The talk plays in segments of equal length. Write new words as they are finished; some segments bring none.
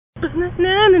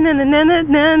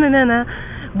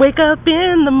Wake up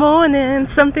in the morning,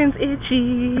 something's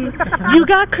itchy. You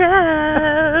got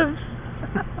crabs.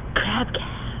 Crabcast.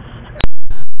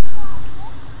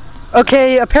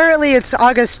 Okay, apparently it's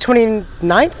August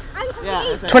 29th?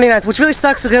 Yeah. 29th, which really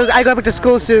sucks because I go back to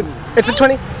school soon. It's the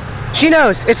 20... She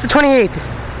knows. It's the 28th.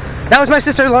 That was my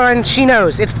sister Lauren. She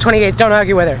knows. It's the 28th. Don't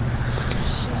argue with her.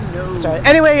 She knows. Sorry.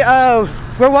 Anyway,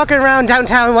 we're walking around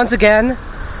downtown once again.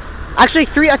 Actually,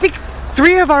 I think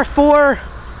three of our 4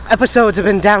 episodes have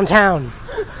been downtown.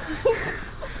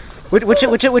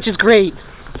 which is great.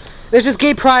 There's this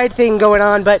gay pride thing going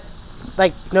on, but,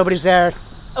 like, nobody's there.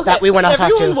 Okay, that we went out to talk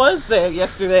to. Everyone was there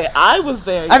yesterday. I was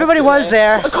there Everybody was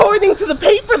there. According to the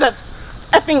paper that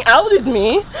effing outed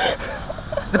me.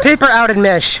 The paper outed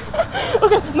Mish.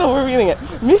 Okay, no, we're reading it.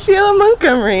 Michelle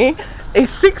Montgomery, a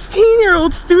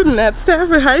 16-year-old student at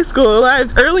Stafford High School,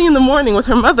 arrived early in the morning with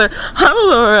her mother,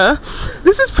 Hannah.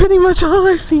 This is pretty much all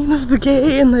I've seen of the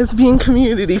gay and lesbian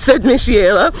community, said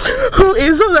Michelle, who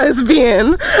is a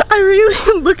lesbian. I really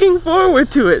am looking forward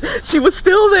to it. She was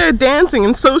still there dancing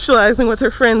and socializing with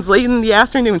her friends late in the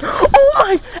afternoon. Oh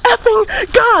my effing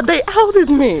God, they outed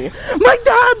me. My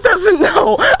dad doesn't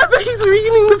know. I bet he's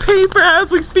reading the paper as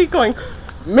we speak going,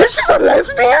 Miss is a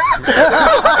lesbian?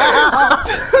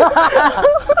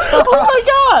 Oh my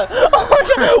God!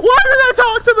 Why did I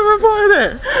talk to the reporter?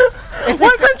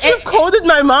 Why couldn't you have quoted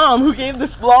my mom who gave this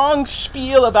long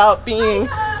spiel about being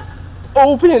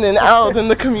open and out in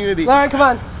the community? Lauren, come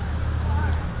on.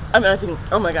 I think,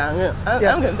 oh my God,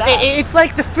 I'm gonna die. It's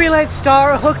like the freelance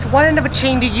star hooked one end of a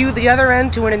chain to you, the other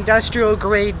end to an industrial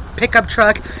grade pickup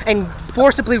truck, and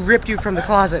forcibly ripped you from the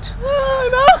closet. Oh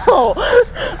no!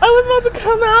 I was about to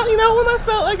come out, when I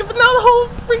felt like it, but now the whole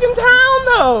freaking town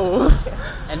knows.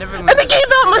 And they gave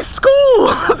out my school!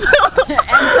 And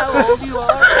how old you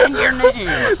are and your name.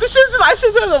 I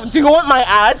should say, do you want my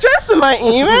address and my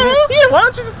email? Yeah, why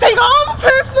don't you just take all my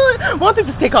personal... Why don't they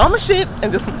just take all my shit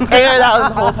and just air it out in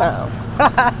the whole town?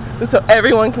 So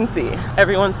everyone can see.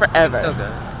 Everyone forever. So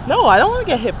good. No, I don't want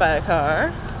to get hit by a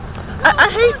car. I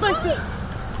hate like the...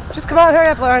 Just come on, hurry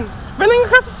up, Lauren. Running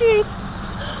across the street.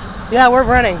 Yeah, we're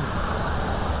running.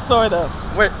 Sort of.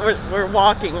 We're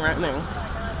walking, running.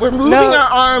 We're moving our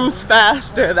arms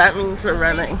faster. That means we're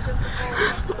running.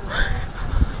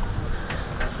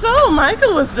 So,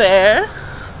 Michael was there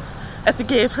at the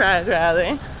Gay Pride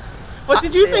rally. What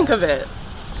did you think of it?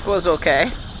 It was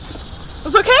okay. It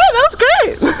was okay? That was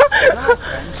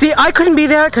great. See, I couldn't be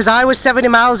there because I was 70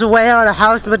 miles away on a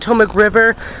house in the Potomac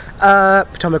River.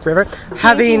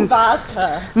 Having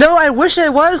vodka. No, I wish I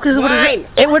was because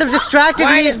it would have distracted me.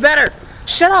 Wine is better.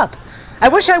 Shut up. I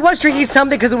wish I was drinking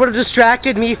something because it would have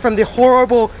distracted me from the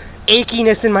horrible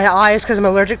achiness in my eyes because I'm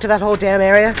allergic to that whole damn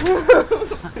area.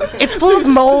 It's full of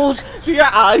mold. Do your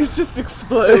eyes just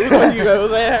explode when you go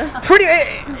there?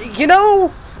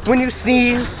 When you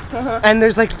sneeze and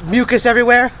there's like mucus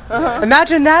everywhere?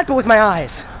 Imagine that, but with my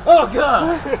eyes. Oh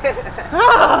God!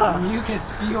 Mucus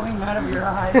spewing out of your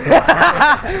eyes.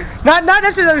 Not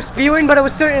necessarily spewing, but it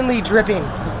was certainly dripping.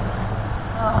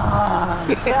 Oh,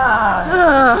 God.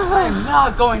 I'm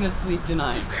not going to sleep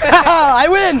tonight. I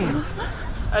win!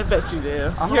 I bet you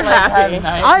do. You're happy.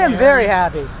 I am very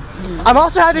happy. I'm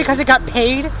also happy because I got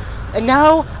paid, and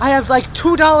now I have like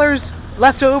 $2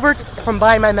 left over from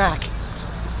buying my Mac.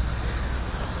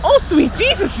 Oh, sweet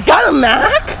Jesus, you got a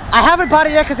Mac? I haven't bought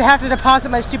it yet because I have to deposit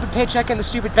my stupid paycheck in the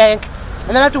stupid bank, and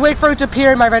then I have to wait for it to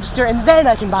appear in my register, and then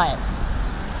I can buy it.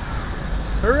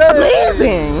 Hooray.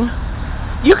 Amazing!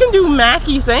 You can do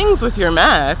Mac-y things with your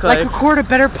Mac. Like record a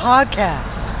better podcast.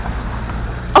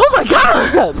 Oh my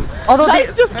God! Although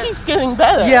that just keeps getting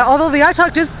better. Yeah, although the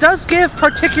iTalk does give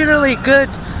particularly good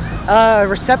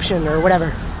reception or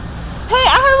whatever. Hey,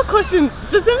 I have a question.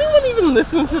 Does anyone even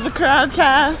listen to the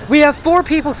Crabcast? We have 4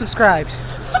 people subscribed.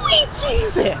 Sweet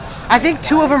Jesus! I think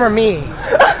 2 of them are me.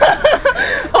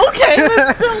 Okay,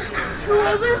 there's still 2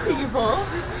 other people.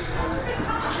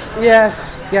 Yes,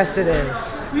 it is.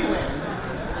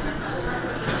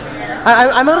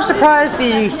 I'm a little surprised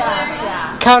the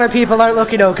counter people aren't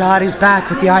looking, oh God, he's back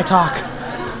with the iTalk.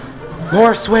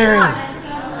 More swearing.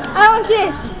 I want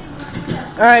this.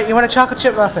 Alright, you want a chocolate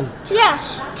chip muffin? Yes.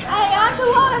 I also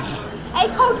want a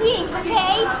cold drink,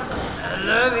 okay? I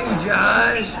love you,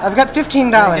 Josh. I've got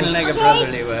 $15. In like a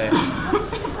brotherly way.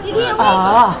 You hear me?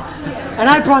 And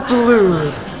I brought the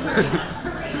lube.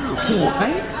 What?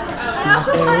 I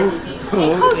also want a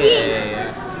cold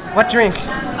drink. What drink? A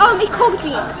cold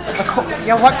drink.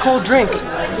 What cold drink? A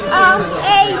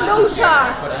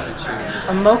mocha.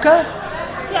 A mocha?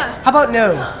 Yeah. How about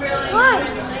no? Why?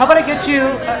 How about I get you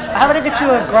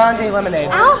a grande lemonade?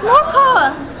 I want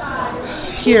mocha.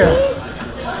 Here.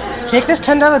 Take this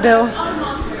 $10 bill.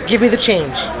 Give me the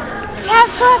change.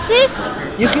 Have this?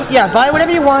 You can, buy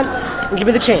whatever you want and give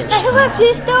me the change. I have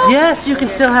this though. Yes, you can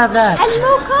still have that. And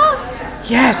mocha?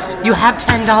 Yes, you have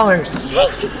 $10.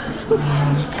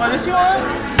 What did you want?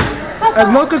 A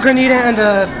mocha granita and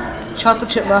a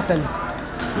chocolate chip muffin.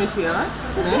 Michelle?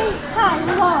 Hi,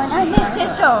 Lauren. I'm his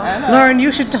sister. Lauren,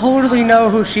 you should totally know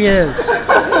who she is.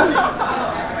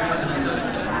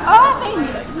 Oh, a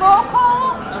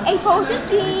mocha, a frozen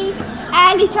tea,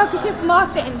 and a chocolate chip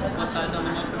muffin.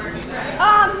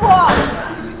 What?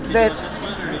 That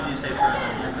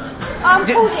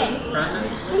Pudding.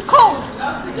 Cold.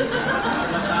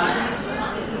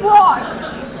 What?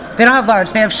 they don't have large.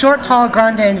 They have short, tall,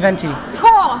 grande, and venti.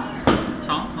 Tall.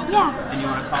 Tall? Yeah. And you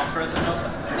want a tall frozen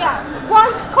mocha? Yeah. One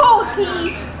cold,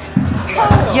 please.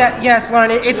 Cold. Yes,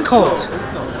 Lauren, it's cold.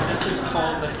 This is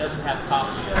cold, but it doesn't have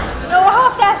coffee in it. No, I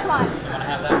have that one. You want to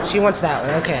have that? She wants that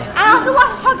one, okay. I also want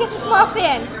a chocolate chip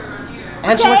muffin.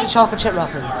 And she Okay. wants a chocolate chip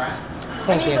muffin.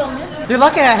 Thank you. You're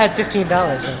lucky I had $15.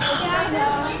 Yeah, I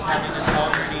know. Having a tall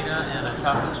granita and a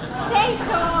chocolate chip muffin. Thanks,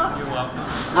 sir. You're welcome.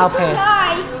 I'll pay.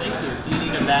 Nice. Thank you. Do you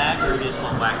need a bag or just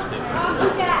want wax paper?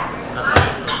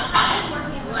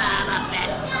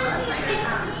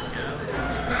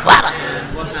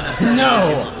 What kind of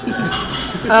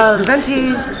Venti,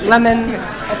 lemon.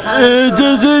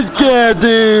 This is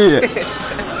candy.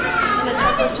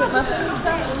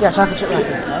 Yeah, chocolate chip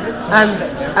muffin.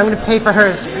 I'm gonna pay for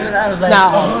hers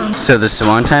now. So this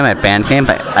one time at band camp,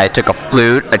 I took a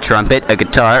flute, a trumpet, a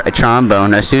guitar, a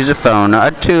trombone, a sousaphone,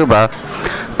 a tuba,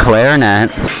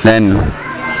 clarinet, then,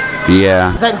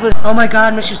 yeah. That includes. Oh my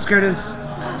God, Miss Your Skirt is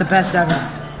the best ever.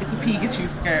 It's a Pikachu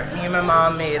skirt. Me and my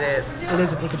mom made it. It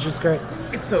is a Pikachu skirt.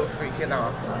 It's so freaking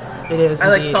awesome. It is.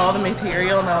 I indeed. saw the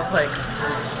material and I was like,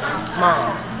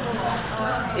 Mom,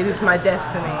 it is my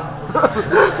destiny.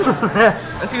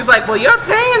 And she was like, well, you're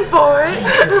paying for it.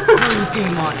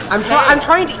 I'm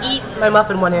trying to eat my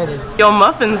muffin one-handed. Your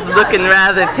muffin's looking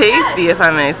rather tasty, if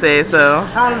I may say so.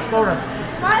 Italian soda.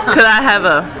 Could I have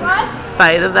a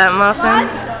bite of that muffin?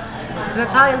 It's an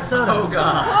Italian soda. Oh,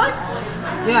 God.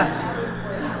 Yes.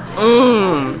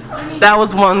 That was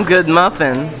one good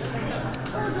muffin.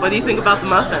 What do you think about the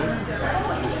muffin?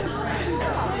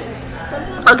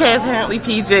 Okay, apparently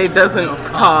PJ doesn't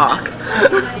talk.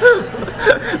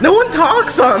 No one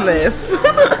talks on this.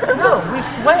 No, we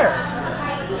swear.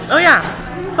 Oh yeah,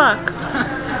 fuck.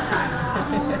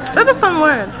 That's a fun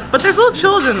word. But there's little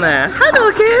children there. Hi,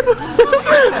 little kid.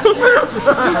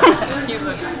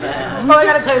 Oh, I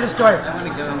gotta tell you the story.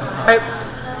 Right.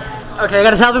 Okay, I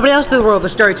gotta tell everybody else in the world the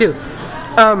story too.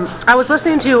 I was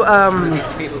listening to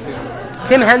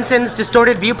Tim Henson's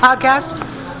Distorted View podcast,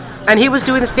 and he was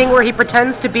doing this thing where he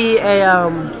pretends to be a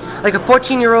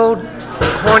 14-year-old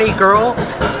horny girl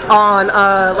on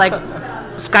like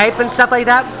Skype and stuff like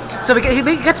that. So he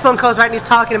gets phone calls, right, and he's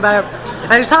talking about it,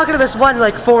 and he's talking to this one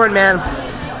like foreign man,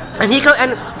 and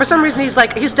and for some reason he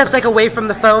steps like away from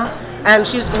the phone, and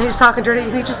he's talking to her,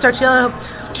 and he just starts yelling,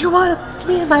 "Do you want to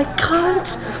be my cunt?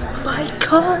 My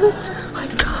cunt? My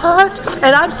cunt?"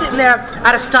 And I'm sitting there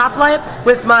at a stoplight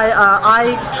with my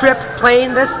iTrip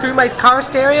playing this through my car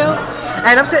stereo,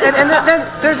 and I'm sitting, and then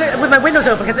there's with my windows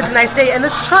open because it's a nice day, and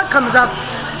this truck comes up,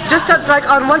 just like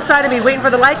on one side of me, waiting for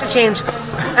the light to change,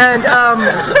 and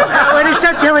when he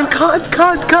starts yelling cunt,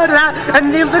 cunt, cunt,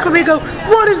 and they look at me and go,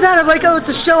 "What is that?" I'm like, "Oh, it's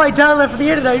a show I downloaded from the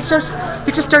internet."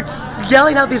 He just starts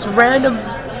yelling out these random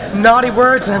naughty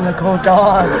words, and I'm like, "Oh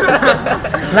God."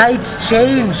 Lights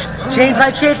change,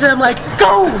 lights change, and I'm like,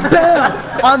 "Go!" Bam!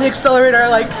 On the accelerator,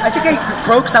 like, I think I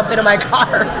broke something in my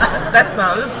car. That's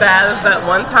not as bad as that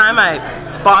one time I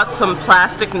bought some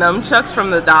plastic nunchucks from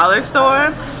the dollar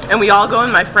store, and we all go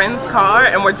in my friend's car,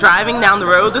 and we're driving down the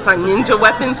road with our ninja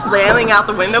weapons flailing out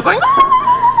the window, going,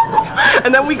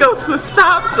 and then we go to a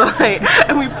stop sign,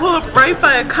 and we pull up right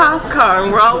by a cop car,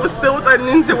 and we're all still with our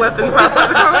ninja weapons outside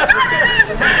the car.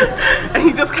 And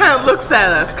he just kind of looks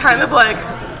at us, kind of like,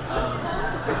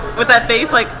 with that face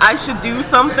like, I should do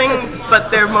something, but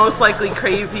they're most likely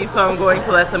crazy, so I'm going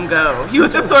to let them go. He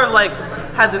was just sort of like,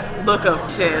 had this look of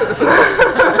shit.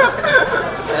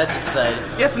 That's exciting.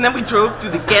 Yes, and then we drove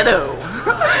through the ghetto.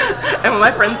 And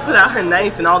my friend put out her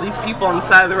knife, and all these people on the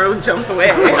side of the road jumped away.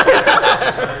 It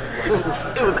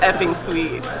was effing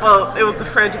sweet. Well, it was the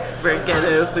Fredericksburg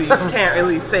ghetto, so you can't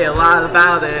really say a lot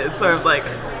about it. It's sort of like,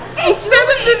 instead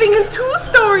of living in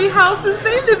 2-story houses,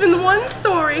 they live in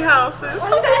 1-story houses.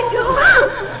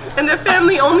 And their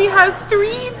family only has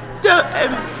 3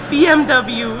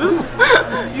 BMWs.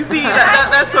 You see,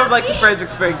 that's sort of like the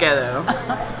Fredericksburg ghetto.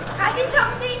 I did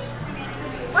something.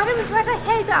 Why don't we try to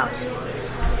head out?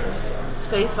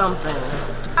 say something.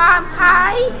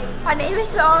 Hi, my name is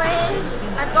Lauren.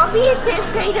 I'm going to be a 5th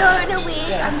grader in a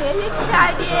week. I'm really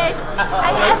excited.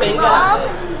 I have a mom,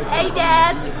 a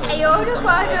dad, a older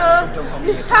brother.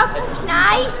 Who's talking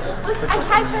tonight. I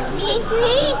typed my me.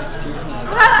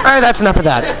 Alright, that's enough of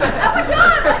that. Oh my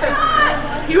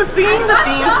God! He was singing the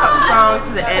theme song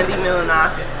to the Andy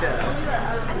Milonakis show.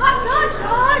 I'm not done,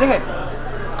 Sean. Sing it.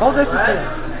 Hold this and sing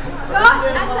it.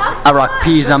 I rock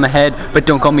peas on my head, but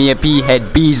don't call me a bee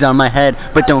head. Bees on my head,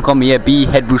 but don't call me a bee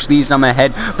head. Bruce Lee's on my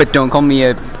head, but don't call me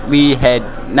a Lee head.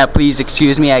 Now please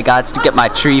excuse me, I got to get my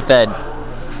tree fed.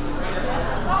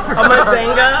 On my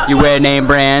Zanga? You wear name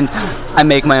brand, I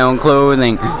make my own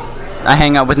clothing. I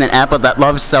hang out with an apple that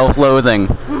loves self-loathing.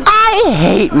 I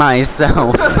hate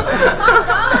myself.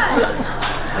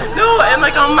 No, and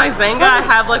like on my Zanga, I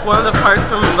have like one of the parts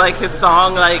from like his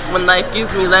song, like when life gives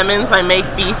me lemons, I make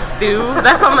beef stew.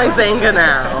 That's on my Zanga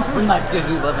now. When life gives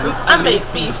me lemons, I make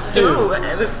beef stew. And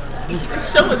the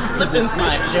show is flipping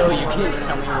my show. You can't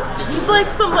tell me what to do. He's like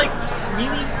some like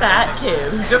really fat kid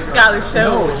who just got a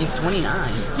show. No, he's 29.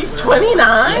 He's 29?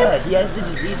 Yeah, he has the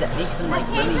disease that makes him like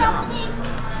really young.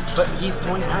 But he's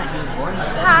 29. He was born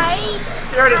like that. Hi.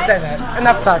 You already said that.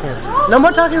 Enough talking. No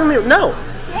more talking to me. No.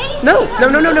 No. No,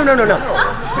 no, no, no, no, no, no.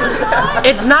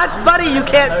 It's not funny. You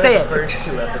can't say it. First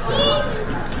 2 episodes.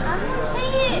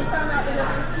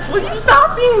 Will you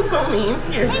stop being so mean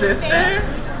to your sister?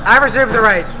 I reserve the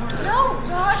right. No,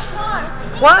 Josh, Sean.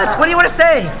 What? What do you want to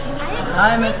say?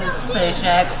 Hi, Mrs.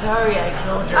 Fishak. Sorry I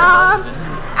killed your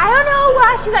I don't know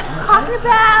what she likes talking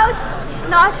about.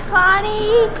 Not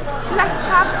funny. She likes to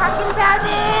stop talking about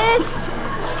it.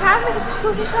 Can I make a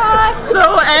screenshot? So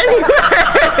anyways.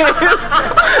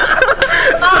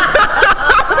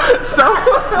 So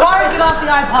Lauren, get off the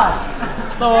iPod.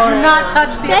 Do not touch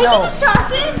the David, no.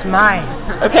 start it. It's mine.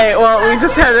 okay, well we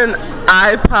just had an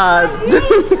iPod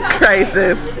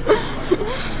crisis.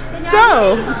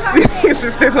 So your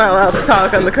sister's not allowed to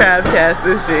talk on the Crabcast,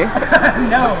 is she?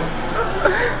 No.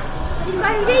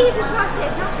 My David, start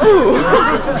it. Ooh.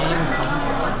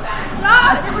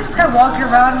 I think we're just kind of walking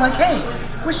around and like, hey,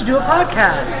 we should do a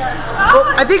podcast. Well,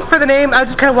 I think for the name, I was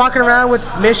just kind of walking around with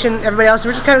Mish and everybody else.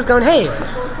 We're just kind of going, hey,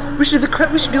 we should do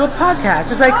a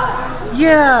podcast. It's like,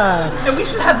 yeah. And we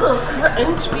should have a little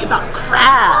entry about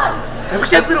crabs. And we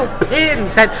should have little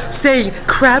pins that say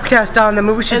Crabcast on them.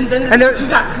 We should, And then you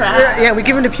got crabs. Yeah, we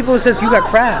give them to people who says you got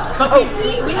crabs. But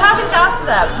we haven't got to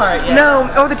that part yet. No,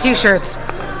 the t-shirts.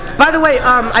 By the way,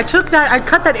 I cut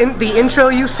that in the intro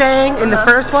you sang in the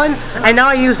first one, and now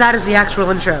I use that as the actual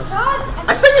intro.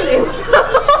 I sang an intro.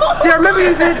 Yeah, remember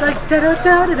you did like that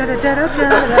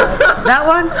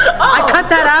one? I cut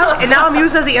that out, and now I'm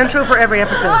using it as the intro for every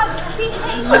episode. Sweet.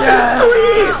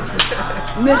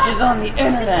 Mitch is on the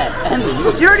internet. And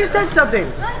You already said something.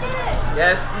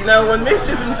 Yes, you know, when Mitch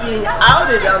isn't being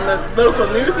outed on the local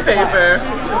newspaper,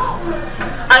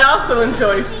 I also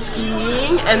enjoy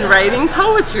skiing and writing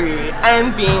poetry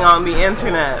and being on the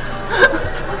internet.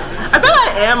 I bet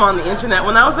I am on the internet.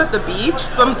 When I was at the beach,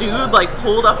 some dude like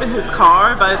pulled up in his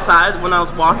car by the side when I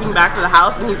was walking back to the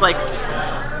house, and he's like,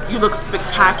 "You look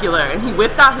spectacular," and he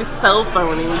whipped out his cell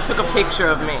phone and he took a picture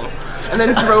of me and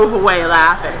then drove away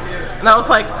laughing. And I was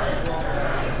like,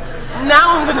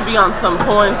 now I'm gonna be on some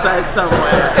porn site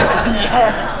somewhere.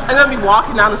 I'm gonna be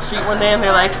walking down the street one day and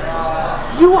they're like,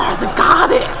 "You are the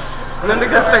goddess," and then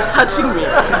they're gonna start touching me,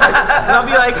 and I'll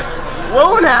be like,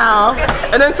 "Whoa now,"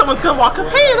 and then someone's gonna walk up,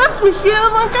 "Hey, that's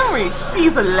Michelle Montgomery.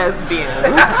 She's a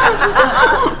lesbian."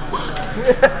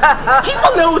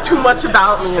 People know too much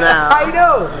about me now. I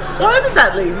know. Why did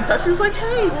that lady thought she was like,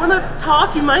 "Hey, you wanna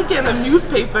talk? You might get in the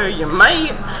newspaper, you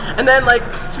might." And then like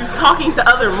she was talking to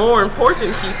other more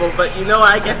important people, but you know,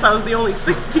 I guess I was the only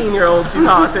 16-year-old she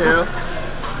talked to.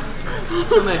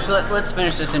 So Mitch, let's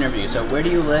finish this interview. So where do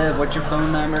you live? What's your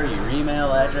phone number? Your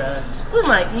email address? Ooh,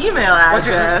 my email What's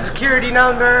your address. security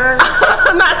number?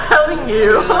 I'm not telling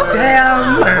you.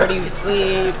 Damn. Where do you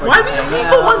sleep? Why do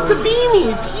people want to be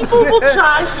me? People will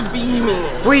try to be me.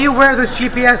 Will you wear this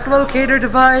GPS locator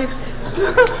device?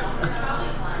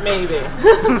 Maybe.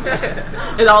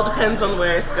 It all depends on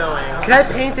where it's going. Can I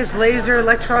paint this laser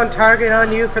electron target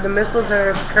on you for the missiles that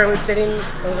are currently sitting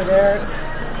over there?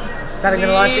 That I'm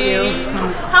gonna launch at you?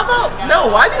 How about, no,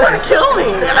 why do you want to kill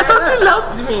me? I thought you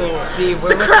loved me. See,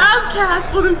 The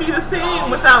Crabcast wouldn't be the same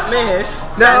without Mish.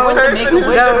 No, that person who's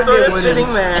just sort of And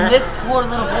sitting there. this poor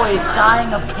little boy is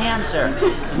dying of cancer.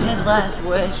 And his last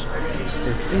wish is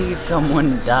to see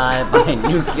someone die by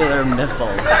nuclear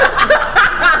missile.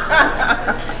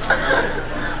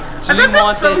 Do you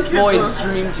want this boy's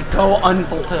dream to go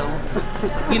unfulfilled?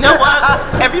 You know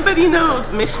what? Everybody knows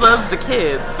Mish loves the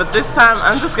kids, but this time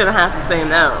I'm just gonna have to say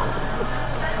no.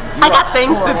 I got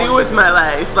things to do with my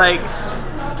life, like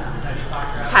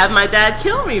have my dad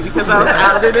kill me because I was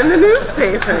outed in the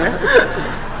newspaper.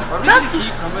 Or we should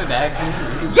keep coming back to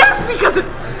Yes, because it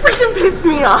freaking pissed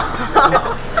me off.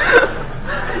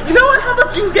 You know what? How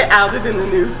about you get outed in the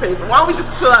newspaper? Why don't we just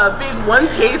put a big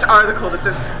one-page article that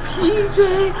says PJ is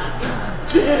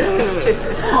gay?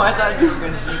 Oh, I thought you were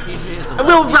going to say PJ is a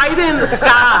We'll write it in the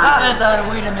sky. I thought,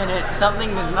 wait a minute, something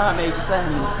does not make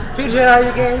sense. PJ, are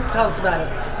you gay? Tell us about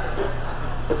it.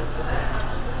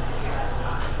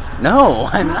 No,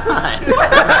 I'm not.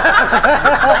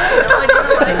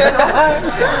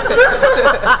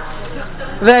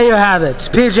 There you have it.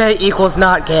 PJ equals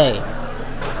not gay.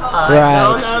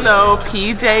 Right. No.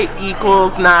 PJ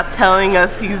equals not telling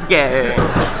us he's gay.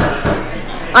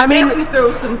 I mean, if we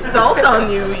throw some salt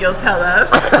on you, you'll tell us.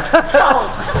 Salt.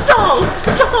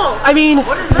 I mean,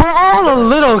 we're all a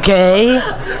little gay.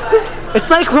 It's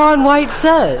like Ron White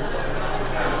says.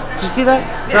 Did you see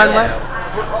that? Ron White?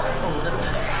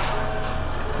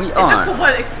 We are. To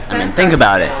what extent? I mean, think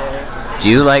about it. Do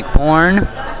you like porn?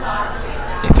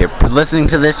 If you're listening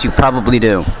to this, you probably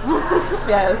do.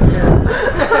 Yes.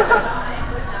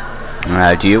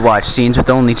 Do you watch scenes with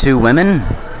only 2 women?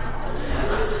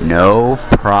 No,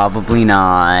 probably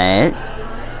not.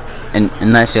 And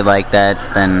unless you like that,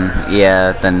 then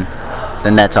yeah, then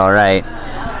that's alright.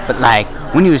 But like,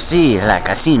 when you see like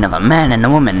a scene of a man and a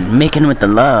woman making with the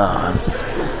love,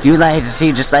 do you like to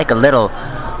see just like a little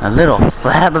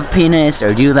flab of penis,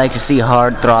 or do you like to see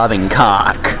hard throbbing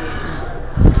cock?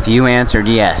 If you answered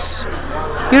yes,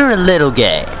 you're a little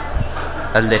gay.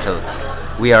 A little.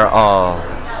 We are all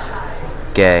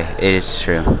gay. It is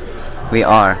true. We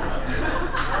are.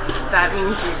 That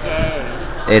means you're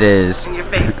gay. It is. In your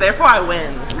face. Therefore, I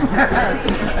win.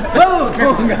 Oh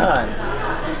God.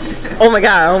 Oh my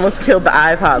God! I almost killed the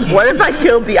iPod. What if I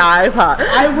killed the iPod?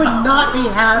 I would not be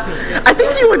happy. I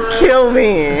think you would kill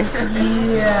me.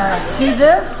 Yeah. See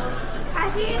this?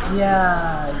 Happy?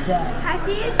 Yeah, that.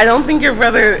 Happy? I don't think your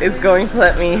brother is going to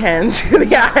let me hand you the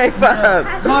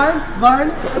iPod.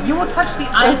 Vaughn, you will touch the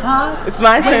iPod? It's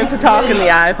my turn to talk in the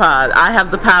iPod. I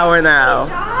have the power now.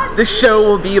 The show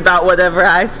will be about whatever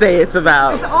I say it's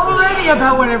about. It's already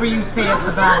about whatever you say it's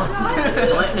about.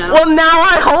 Well, now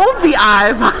I hold the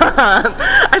iPod.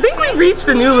 I think we reached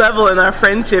a new level in our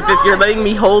friendship if you're letting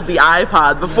me hold the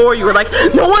iPod. Before you were like,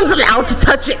 no one's allowed to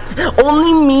touch it.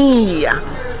 Only me.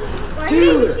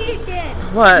 Dude.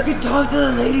 What? You could talk to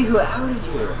the lady who outed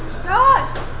you. God.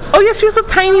 Oh yeah, she was a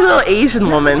tiny little Asian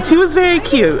woman. She was very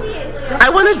cute. I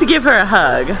wanted to give her a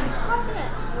hug.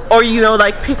 Or, you know,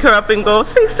 like pick her up and go,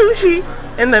 say sushi,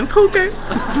 and then poke her.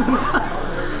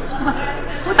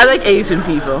 I like Asian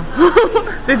people.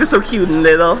 They're just so cute and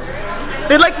little.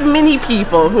 They're like mini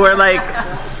people who are like...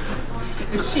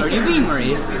 Are you being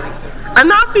racist? I'm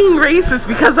not being racist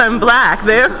because I'm black,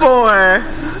 therefore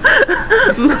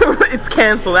it's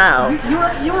canceled out.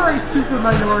 You are a super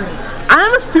minority.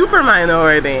 I'm a super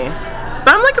minority.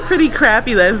 But I'm like a pretty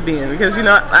crappy lesbian because, you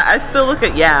know, I still look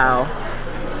at Yao.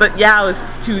 But Yao is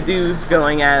 2 dudes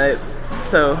going at it,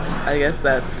 so I guess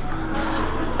that's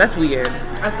weird.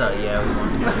 I saw Yowie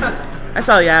once. I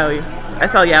saw Yowie. I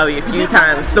saw Yowie a few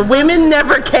times. The women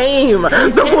never came.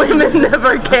 The women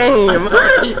never came.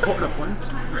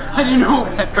 I didn't know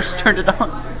when I first turned it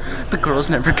on. The girls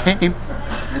never came.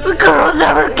 The girls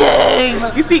never came.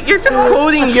 You see, you're just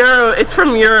quoting Euro. It's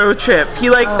from Euro Trip.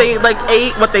 They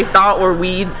ate what they thought were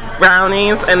weed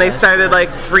brownies, and they started like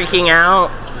freaking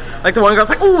out. Like the one girl's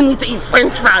like, "Oh, we need to eat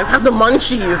French fries, have the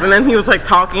munchies," and then he was like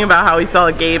talking about how he saw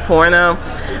a gay porno,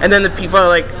 and then the people are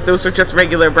like, "Those are just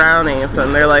regular brownies,"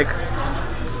 and they're like,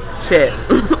 "Shit,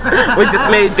 we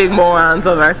just made big morons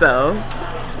of ourselves."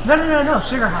 No,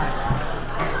 sugar high.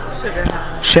 Sugar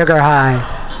high. Sugar high.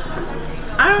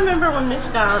 I remember when Mitch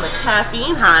got on a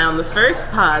caffeine high on the first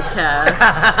podcast.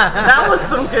 That was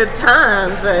some good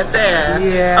times right there.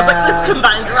 Yeah. I was like, let's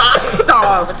combine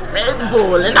Rockstar with Red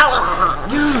Bull and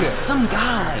Dude, some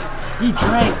guy, he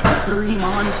drank 3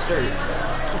 Monsters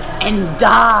and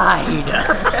died.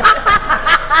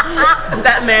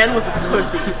 That man was a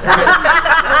pussy.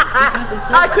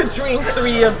 I could drink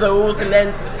 3 of those and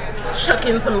then chuck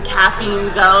in some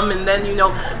caffeine gum and then, you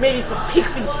know, maybe some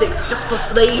pixie sticks just for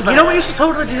flavor. You know what you should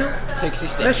totally do? Pixie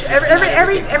sticks.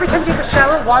 Every time you take a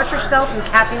shower, wash yourself in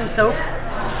caffeine soap.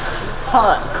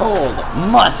 hot, cold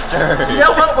mustard. You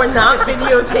know what? We're not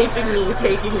videotaping me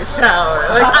taking a shower.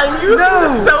 Like, I'm using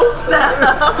the soap now.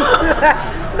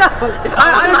 No,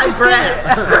 I'm I'm just saying.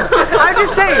 I'm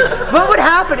just saying. What would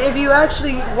happen if you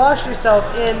actually washed yourself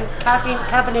in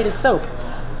caffeinated soap?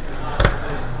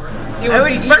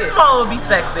 First of all, it would be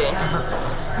sexy.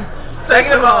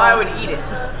 Second of all, I would eat it.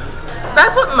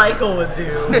 That's what Michael would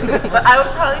do. But I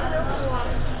would probably...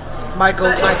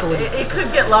 Michael would. It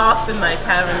could get lost in my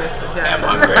cavernous vagina. I'm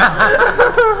hungry.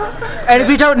 And if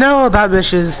you don't know about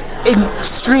Mish's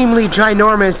extremely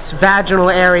ginormous vaginal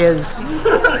areas,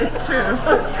 It's true.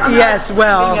 yes,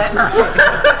 well.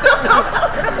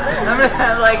 I'm gonna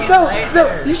have like No,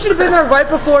 you should have been there right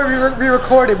before we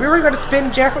recorded. We were going to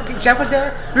spin, Jeff was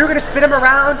there, we were going to spin him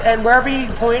around, and wherever he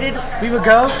pointed, we would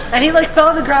go, and he like fell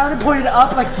on the ground and pointed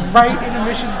up, like right into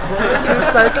Mission's brain. He was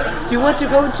like, do you want to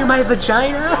go into my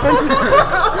vagina?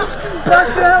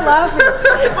 Busted out laughing.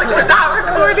 It's like we're not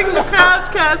recording the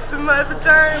Crabcast in my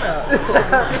vagina.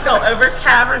 However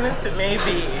cavernous it may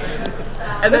be.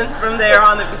 And then from there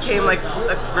on, it became like a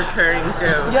recurring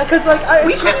joke. Yeah, because like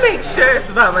We should make shirts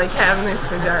about my cavernous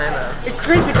vagina. It's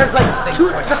great because like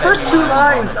the first two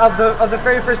lines of the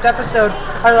very first episode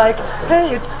are like,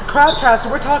 hey, it's the Crabcast,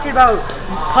 and we're talking about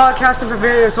podcasting for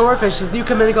various orifices. You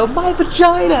come in and go, my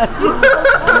vagina.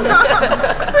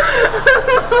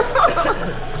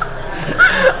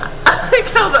 I like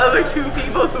how the other two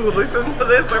people who listen to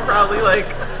this are probably like,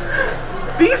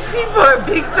 these people are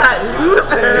big fat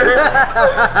losers.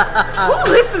 Who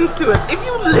listens to us? If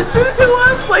you listen to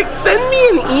us, like, send me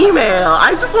an email.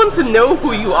 I just want to know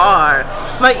who you are.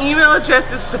 My email address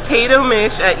is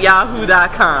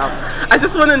potatomish@yahoo.com. I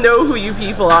just want to know who you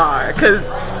people are, because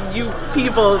you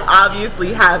people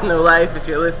obviously have no life if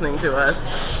you're listening to us.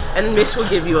 And Mish will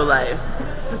give you a life,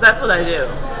 because that's what I do.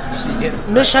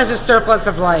 Mish has a surplus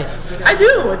of life. I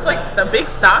do. It's like a big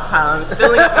stockpile. I'm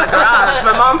filling up my garage.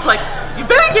 My mom's like, you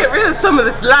better get rid of some of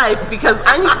this life because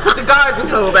I need to put the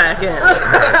garden hoe back in.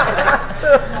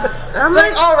 I'm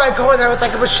like, all right, go in there with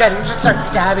like a machete and just start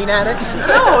stabbing at it.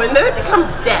 No, and then it becomes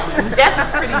death. And death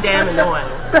is pretty damn annoying.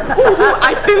 Ooh,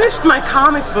 I finished my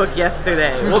comic book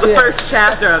yesterday. Well, the first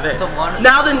chapter of it.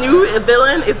 Now the new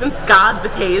villain isn't God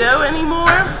Potato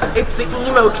anymore. It's the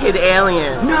emo kid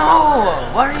alien.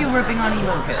 No! Why are you ripping on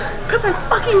emo kids? Because I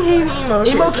fucking hate emo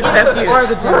kids. Emo kids are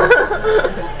the devil.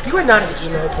 You are not an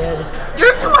emo kid.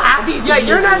 You're too happy to Yeah, be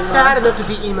you're not emo. sad enough to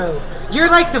be emo. You're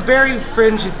like the very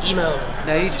fringe of emo.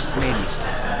 No, you just made me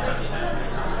sad.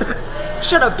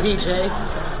 Shut up, PJ.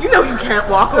 You know you can't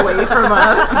walk away from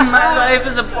us. My life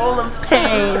is a bowl of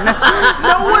pain.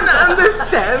 No one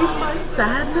understands my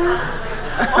sadness.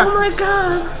 Oh my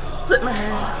god. Split my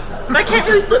hair. But I can't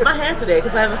really split my hair today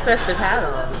because I have a festive hat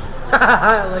on.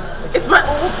 It's my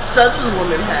old Southern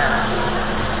woman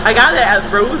hat. I got it at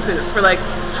Roses for like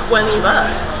 $20.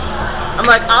 I'm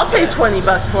like, I'll pay $20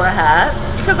 for a hat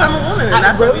because I'm a woman and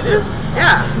At that's what we do. Roses?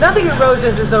 Yeah. Nothing at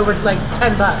Roses is over like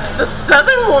 $10. The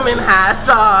Southern woman hats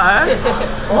are.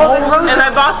 Well, then Roses. And I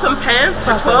bought some pants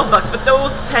for $12, but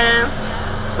those pants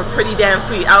were pretty damn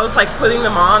sweet. I was like putting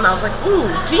them on. I was like, ooh,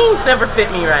 jeans never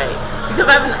fit me right because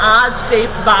I have an odd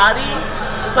shaped body.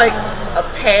 It's like a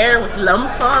pear with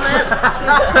lumps on it.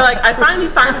 So like I finally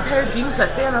find a pair of jeans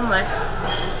that fit, and I'm like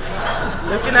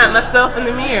looking at myself in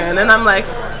the mirror, and then I'm like,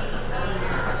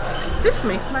 this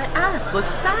makes my ass look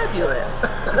fabulous.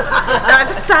 And I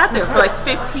just sat there for like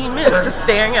 15 minutes just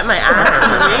staring at my ass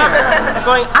in the mirror,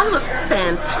 going, I look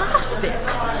fantastic.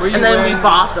 Were you And then we wearing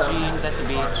bought these them. jeans at the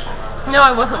beach? No,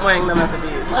 I wasn't wearing them at the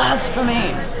beach.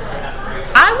 Blasphemy!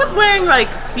 I was wearing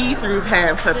like see-through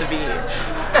pants at the beach.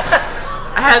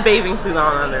 I had a bathing suit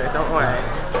on under it, don't worry.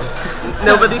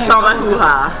 Nobody saw my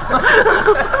hoo-ha.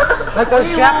 Like those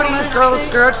Japanese girl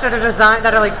skirts that are designed,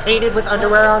 that are like painted with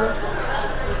underwear on them.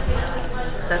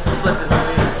 That's flippin'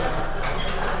 weird.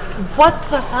 What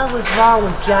the hell is wrong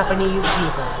with Japanese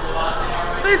people?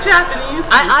 They're Japanese.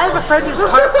 I have a friend who's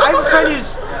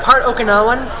part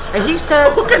Okinawan, and he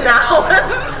says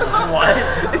Okinawan? What?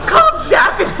 It's called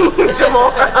Japanese,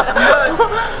 Jamal.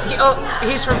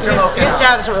 he's from his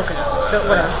dad is from Okinawa, so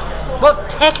whatever. Well,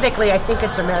 technically, I think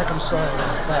it's American slang,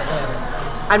 but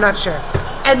I'm not sure.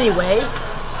 Anyway,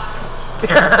 you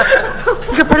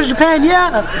got part of Japan,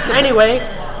 yeah. Anyway,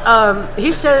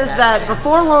 he says that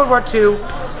before World War II,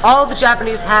 all the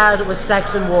Japanese had was sex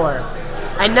and war,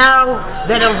 and now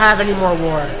they don't have any more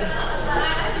war.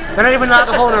 They're not even allowed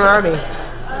to hold an army.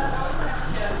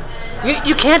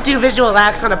 You can't do visual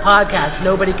acts on a podcast.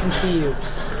 Nobody can see you.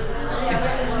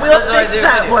 We'll fix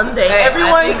that one day. Hey,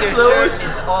 Everyone I think your close. shirt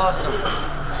is awesome.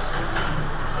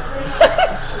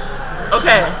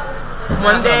 Okay.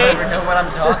 One day, I know what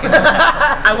I'm talking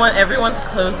about. I want everyone to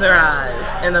close their eyes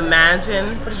and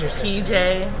imagine What is your shirt? PJ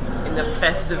in the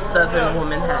festive Southern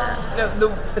woman hat.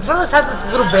 It's one of those has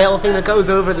this little veil thing that goes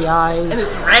over the eyes. And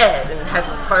it's red and it has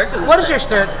sparkles. What does your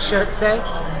shirt say?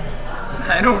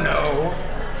 I don't know.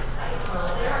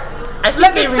 I think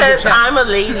Let me it read your says chat. I'm a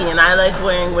lady and I like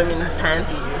wearing women's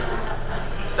panties.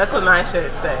 That's what my shirt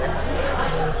says.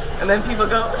 And then people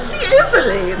go, she is a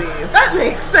lady. That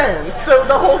makes sense. So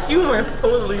the whole humor is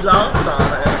totally lost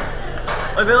on it.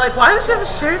 Or they're like, why does she have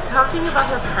a shirt talking about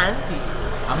her panties?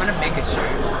 I'm gonna make a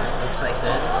shirt that looks like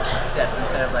this, except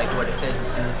instead of like what it says,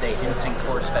 it's gonna say instinct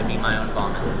force fed me my own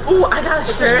vomit. Ooh, I got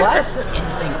a shirt what? that said,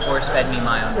 Instinct force fed me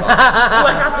my own vomit. ooh,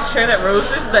 I got the shirt at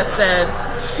Roses that said,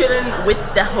 chillin' with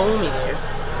the homies.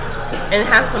 And it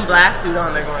has some black dude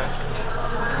on there going,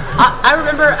 I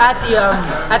remember at the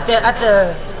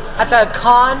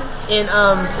con in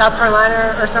South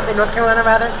Carolina or something, North Carolina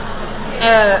rather,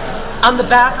 on the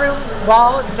bathroom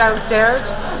wall downstairs,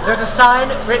 there's a sign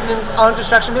written on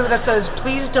construction paper that says,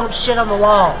 "Please don't shit on the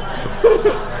wall."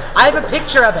 I have a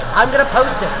picture of it. I'm gonna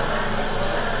post it.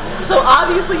 so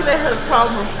obviously they had a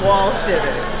problem with wall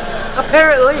shitting.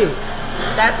 Apparently,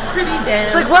 That's pretty damn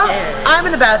it's like, well, scary. I'm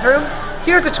in the bathroom.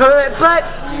 Here's the toilet, but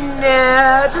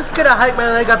nah, just gonna hike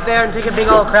my leg up there and take a big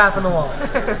old crap on the wall.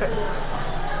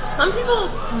 Some people,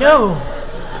 No.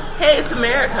 hey, it's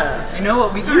America. You know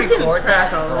what? We can You can record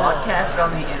crack that, on that. broadcast it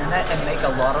on the internet, and make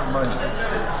a lot of money.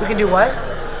 We can do what?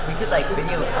 We could like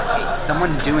video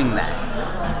someone doing that.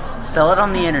 Sell it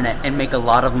on the internet and make a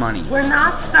lot of money. We're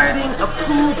not starting a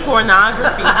poo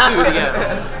pornography studio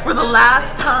for the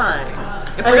last time.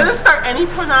 If we're gonna start any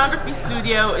pornography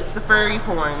studio, it's the furry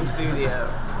porn studio.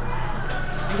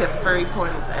 Because furry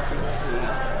porn is epic.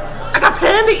 I got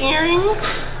panda earrings.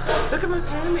 Look at my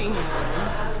panda earrings.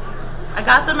 I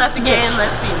got them at the gay and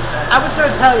lesbian fest. I was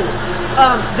going to tell you,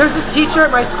 there's this teacher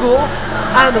at my school,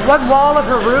 and one wall of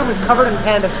her room is covered in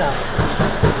panda stuff.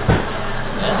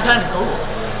 That's kind of cool.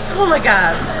 Oh my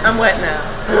god, I'm wet now.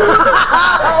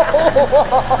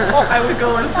 I would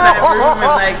go into that room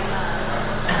and like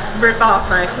rip off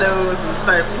my clothes and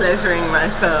start pleasuring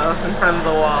myself in front of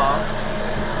the wall.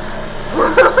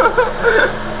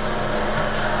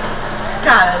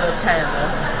 God, I love panda.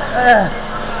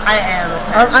 I am a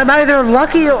panda. I'm either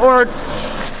lucky or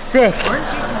sick. Weren't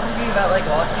you telling me about like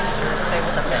walking to church today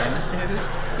with a panda suit?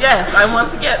 Yes, I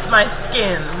want to get my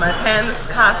skin, my panda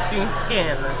costume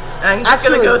skin. And I'm just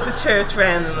Actually, gonna go to church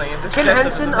randomly. And just Tim dress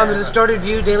up Henson as a on the panda. Distorted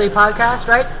View Daily Podcast,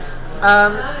 right?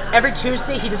 Every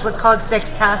Tuesday he does what's called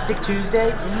Sextastic Tuesday,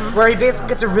 where he basically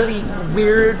gets a really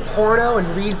weird porno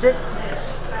and reads it.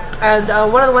 And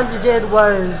one of the ones he did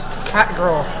was Cat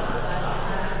Girl.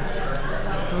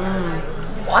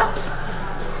 What?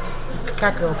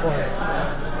 Cat Girl porn.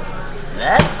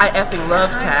 That? I effing love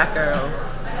cat girls.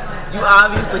 You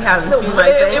obviously haven't seen my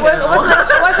thing. It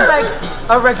wasn't like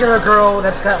a regular girl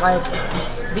that's got like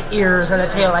the ears and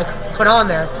the tail like put on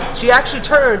there. She actually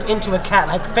turned into a cat,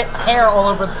 like hair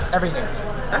all over everything.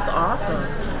 That's awesome.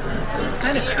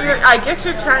 Kind of I guess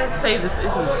you're trying to say this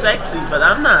isn't sexy, but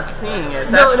I'm not seeing it.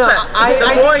 No, That's no, the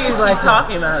I more think you you keep like it.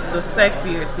 talking about it, the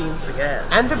sexier it seems to get.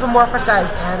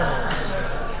 Anthropomorphized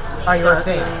animals are your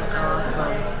thing.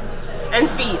 Awesome. And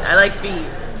feet. I like feet.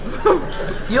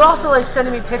 You also like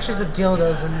sending me pictures of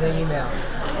dildos in the email.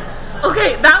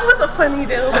 Okay, that was a funny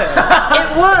dildo. It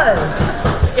was.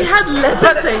 It had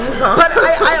leather things on But it.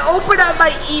 I open up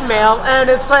my email and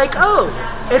it's like, oh,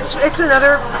 it's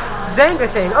another Zanga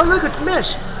thing. Oh look, it's Mish.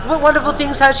 What wonderful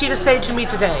things has she to say to me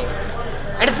today?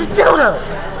 And it's a dildo.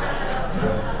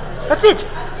 That's it.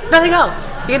 Nothing else.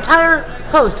 The entire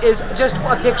post is just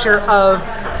a picture of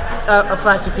a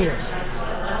plastic penis.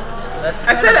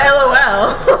 I said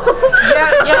LOL.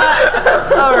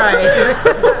 Yeah. All right.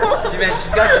 She meant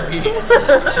she's got competing.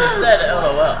 She said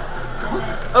LOL.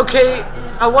 Okay,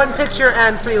 one picture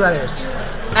and 3 letters,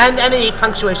 and any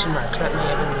punctuation marks that may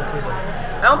have been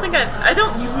included. I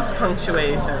don't use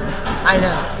punctuation. I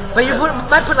know, but you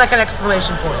might put like an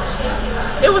exclamation point.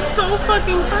 It was so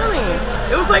fucking funny.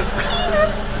 It was like penis.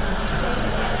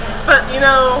 But you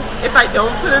know, if I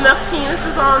don't put enough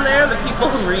penises on there, the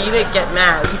people who read it get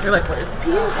mad because they're like, "Where's the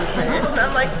penises, man?" And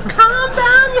I'm like, "Calm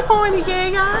down, you horny gay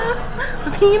guys.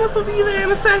 The penis will be there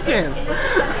in a second."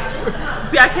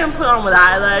 See, I can't put on what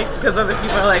I like because other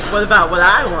people are like, "What about what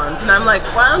I want?" And I'm like,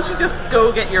 "Why don't you just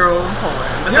go get your own porn?"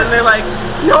 But then they're like,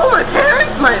 "No, my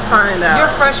parents might find out."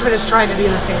 Your freshman is trying to do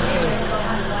the same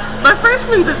thing. My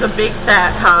freshman's is a big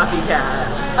fat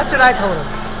copycat. That's what I told him.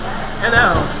 I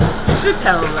know. You should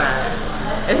tell him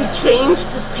that. And he changed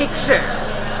his picture.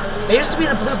 It used to be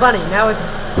the blue bunny. Now it's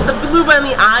the blue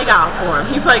bunny I got for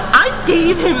him. He's like, I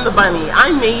gave him the bunny.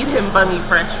 I made him bunny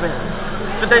freshman.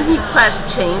 But then he decided to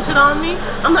change it on me.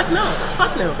 I'm like, no,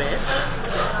 fuck no, bitch.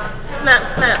 Snap,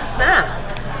 snap, snap.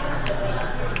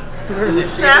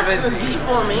 Snap in the Z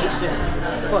formation.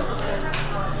 what?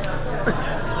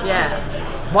 Yeah.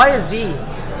 Why a Z?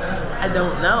 I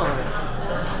don't know.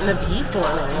 In the V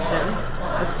formation.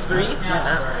 It's 3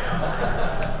 snap.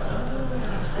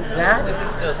 Is that? This is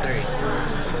still 3.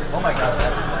 Oh my god,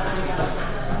 that's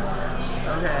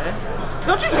Okay.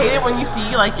 Don't you hate it when you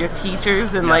see like your teachers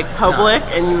in like public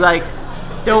and you like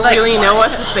don't really know what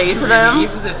to say to them?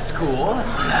 leave the school?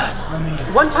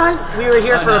 One time we were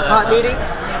here for a pot meeting.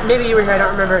 Maybe you were here, I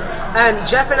don't remember. And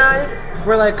Jeff and I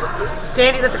were like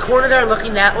standing at the corner there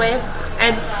looking that way.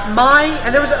 And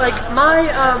there was like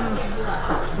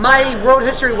my World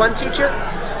History 1 teacher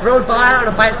rode by on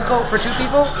a bicycle for 2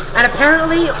 people, and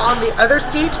apparently on the other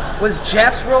seat was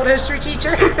Jeff's World History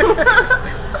teacher.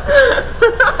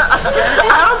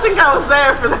 I don't think I was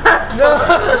there for that. No.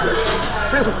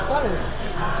 It was funny.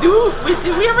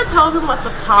 Did we ever tell them what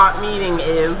the pot meeting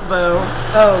is, though?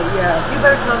 Oh, yeah. You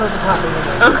better tell them what the pot meeting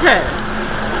is. Okay.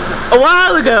 A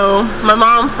while ago, my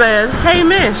mom said, hey,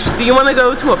 Mish, do you want to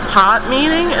go to a pot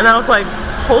meeting? And I was like,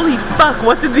 holy fuck,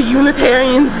 what did the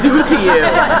Unitarians do to you?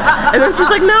 And then she's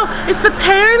like, no, it's the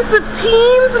Parents of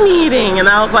Teens meeting. And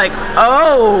I was like,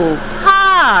 oh,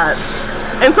 pot.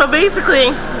 And so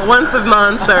basically, once a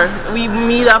month, or we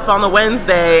meet up on a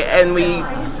Wednesday, and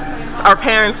our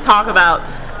parents talk about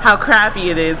how crappy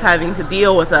it is having to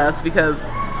deal with us because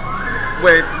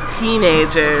we're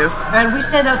teenagers. And we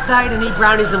stand outside and eat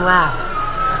brownies and laugh.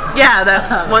 Yeah,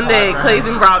 that's one day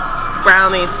Clayton brought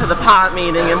brownies to the pot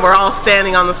meeting, and we're all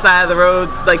standing on the side of the road,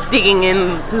 like digging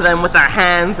into them with our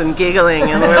hands and giggling,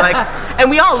 and we're like, and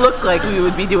we all looked like we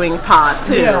would be doing pot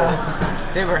too.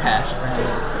 Yeah. They were hash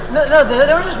brownies. No, they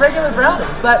were just regular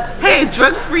brownies, but hey,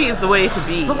 drug-free is the way to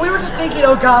be. But we were just thinking,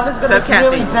 oh god, this is gonna That's be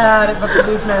really caffeine. bad if the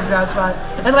policeman's outside.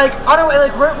 And like on our way,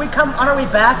 like we come on our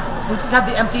way back, we just have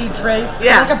the empty tray.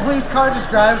 Yeah. And, like a police car just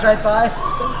drives right by.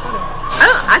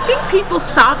 I think people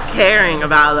stopped caring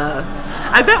about us.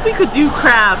 I bet we could do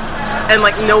crap and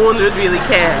like no one would really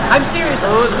care. I'm serious.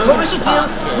 What we should do,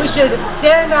 we should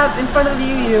stand up in front of the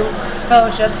UU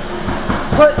fellowship,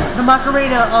 put the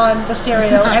Macarena on the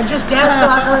stereo, and just dance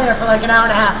the Macarena for like an hour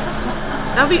and a half.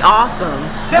 That'd be awesome.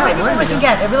 See how many people we can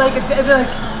get. It'd be like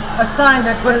a sign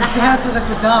that says dance with us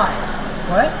to die.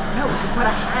 What? No, we could put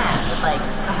a hat with like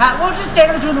A hat? We'll just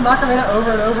stand up doing the Macarena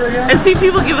over and over again. And see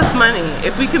people give us money.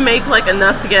 If we could make like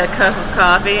enough to get a cup of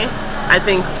coffee, I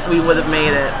think we would have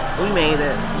made it. We made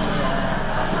it.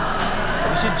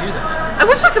 we should do that. I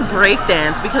wish I could break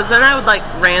dance because then I would like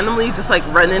randomly just like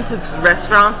run into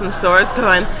restaurants and stores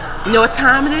going, you know what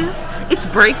time it is? It's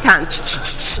break time.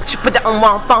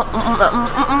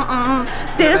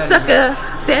 Dance sucker,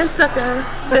 dance sucker.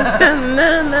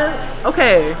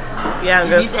 Okay. Yeah, I'm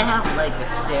You good. need to have like a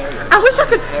stereo. I wish I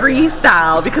could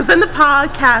freestyle because then the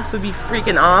podcast would be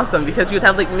freaking awesome because you'd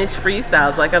have like Mish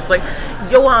freestyles. Like I was like,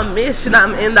 yo, I'm Mish and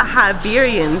I'm in the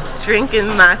Iberian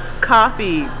drinking my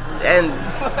coffee and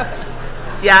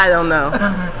yeah, I don't know.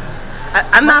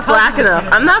 I'm not black enough.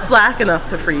 I'm not black enough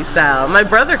to freestyle. My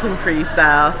brother can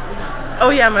freestyle. Oh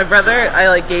yeah, my brother, I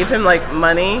like gave him like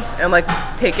money and like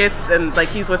tickets and like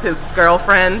he's with his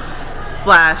girlfriend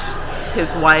 / his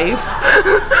wife.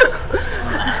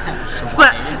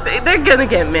 But they're gonna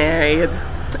get married.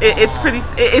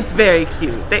 It's very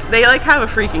cute. They like have a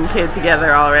freaking kid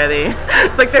together already.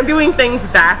 It's like they're doing things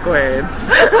backwards.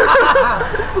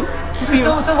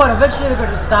 So what? Eventually they're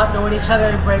gonna stop knowing each other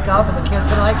and break up, and the kid's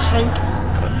gonna like shrink,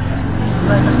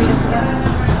 like a fetus again.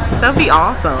 That'd be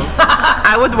awesome.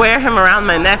 I would wear him around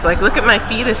my neck. Like, look at my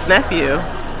fetus nephew.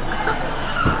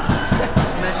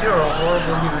 Mish, you're a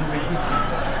horrible human being.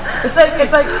 It's like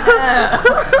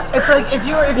if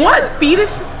you were What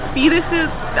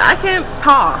fetuses? I can't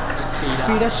talk.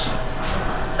 fetus.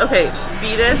 Okay,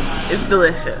 fetus is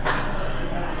delicious.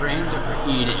 Brains are for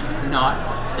eating, not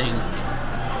things.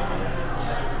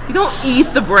 You don't eat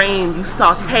the brain. You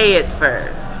saute it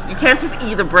first. You can't just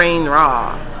eat a brain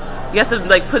raw. You have to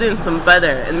like put in some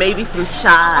butter and maybe some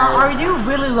chives. Are you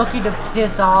really looking to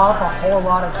piss off a whole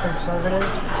lot of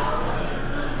conservatives?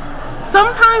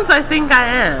 Sometimes I think I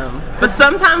am, but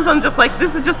sometimes I'm just like,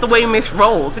 this is just the way Mish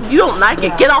rolls. If you don't like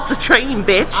it, get off the train,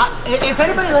 bitch. If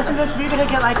anybody listens to this, you're gonna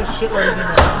get like a shitload of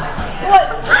emails.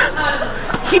 What?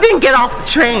 He didn't get off the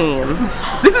train.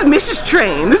 This is Mish's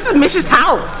train. This is Mish's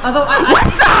house. Although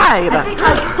West Side. I think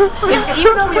like,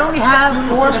 even though we only have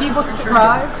 4 people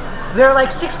subscribed, there are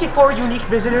like 64 unique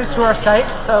visitors to our site,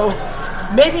 so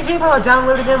Maybe people are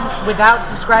downloading them without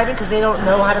subscribing because they don't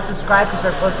know how to subscribe because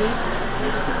they're pussies.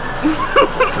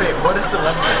 Wait, what is the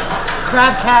website?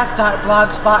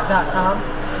 Crabcast.blogspot.com.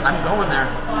 I'm going there.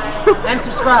 And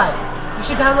subscribe. You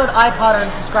should download iPod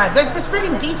and subscribe. There's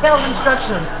freaking detailed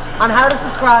instructions on how to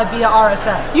subscribe via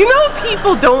RSS. You know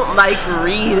people don't like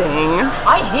reading.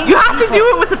 I hate You have to do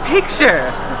it with a picture.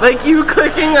 Like you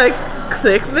clicking like,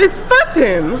 click this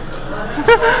button.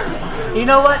 You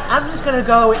know what? I'm just gonna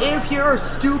go, if you're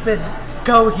stupid,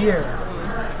 go here.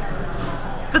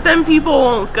 But then people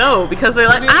won't go because they're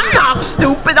like, I'm not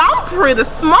stupid, I'm pretty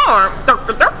smart.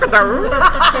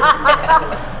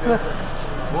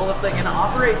 Well, if they can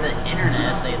operate the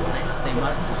internet, they must be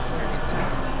pretty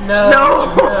smart. No.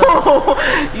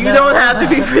 You don't have to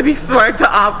be pretty smart to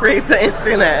operate the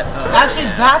internet. Actually,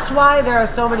 that's why there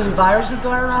are so many viruses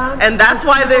going around. And that's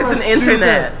why there's an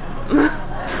internet.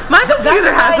 My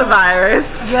computer has a virus.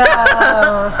 Yeah.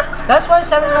 That's why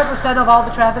 75% of all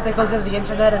the traffic that goes into the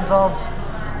internet involves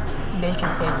naked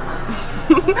things.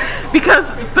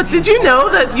 But did you know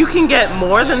that you can get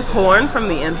more than porn from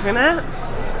the internet?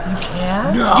 You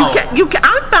can? No. You can.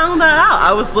 I found that out.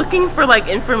 I was looking for like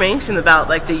information about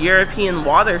like the European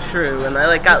water shrew, and I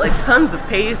like got like tons of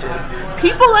pages.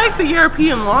 People like the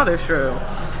European water shrew,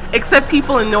 except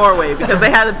people in Norway because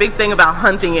they had a big thing about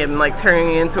hunting it and like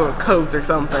turning it into a coat or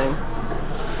something.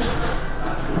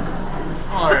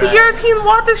 But the European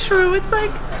water shrew, it's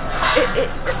like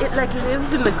it like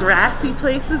lives in the grassy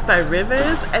places by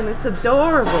rivers, and it's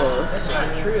adorable. That's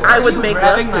not true. I would make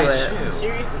love to my it. shoe?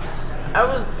 Seriously, I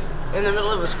was in the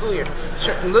middle of a school year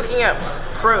looking at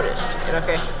Protist,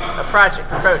 okay, a project,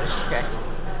 Protist, okay,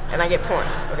 and I get porn,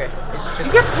 okay. It's just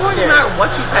You get porn no matter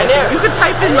what you type in. You could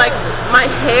type in like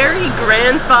my hairy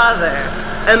grandfather,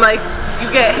 and like you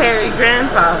get hairy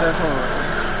grandfather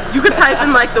porn. You could type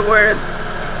in like the word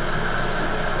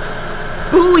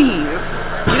buoys.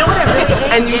 You know what I really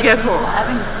hate? And you get porn.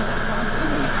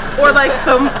 Or like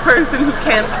some person who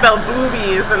can't spell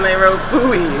boobies and they wrote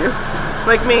buoys.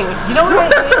 Like me. You know what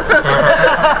I hate?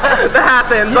 That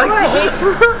happens. You know like what I hate?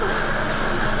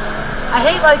 I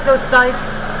hate like those sites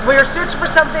where you're searching for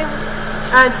something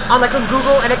and on like on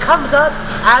Google and it comes up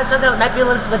as something that might be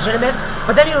legitimate,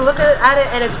 but then you look at it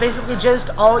and it's basically just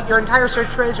all your entire search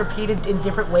phrase repeated in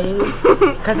different ways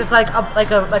because it's like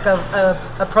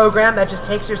a program that just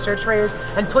takes your search phrase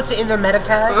and puts it in their meta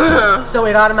tag, so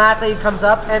it automatically comes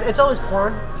up and it's always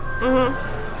porn.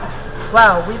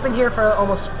 Wow, we've been here for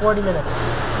almost 40 minutes.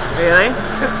 Really?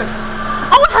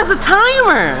 Oh, it has a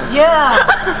timer! Yeah!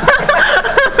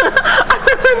 I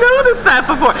never noticed that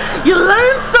before. You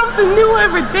learn something new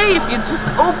every day if you just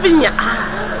open your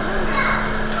eyes.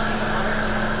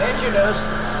 and your nose.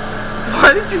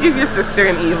 Why did you give your sister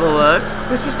an evil look?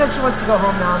 Because she said she wants to go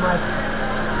home now. I'm like,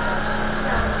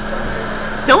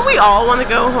 Don't we all want to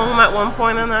go home at one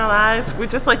point in our lives?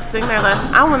 We're just like sitting there like,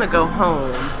 I want to go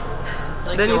home.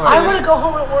 Like Then you yours. I want to go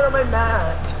home and order my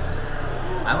Mac.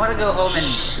 I want to go home and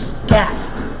Scat.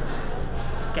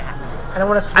 I don't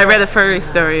want to. I read a furry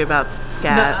story about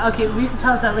scat. No, okay, we can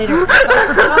tell us that later. But I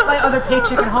forgot my other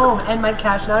paycheck at home and my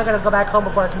cash. Now I gotta go back home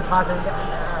before I can deposit and get my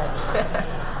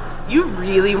Mac. You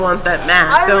really want that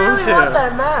Mac, I don't really you? want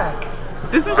that Mac.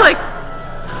 This is like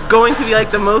going to be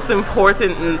like the most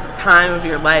important time of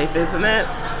your life, isn't it?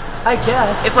 I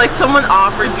guess. If like someone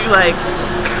offered you like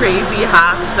crazy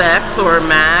hot sex or a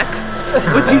Mac,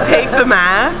 would you take the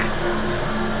Mac?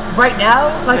 Right now,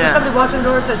 like if Yeah. somebody watching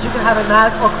the door says you can have a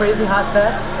Mac or crazy hot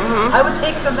sex, I would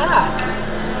take the Mac.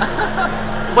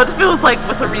 What if it was like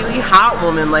with a really hot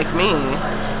woman like me?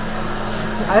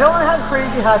 I don't want to have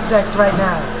crazy hot sex right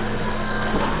now.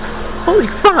 Holy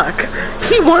fuck!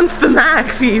 He wants the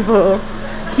Mac, people.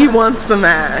 He wants the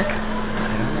Mac.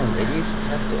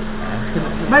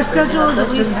 My schedule is at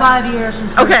least 5 years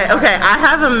from Okay, I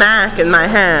have a Mac in my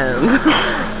hand,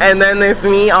 and then there's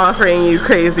me offering you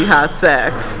crazy hot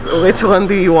sex. Which one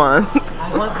do you want?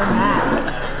 I want the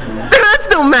Mac. There's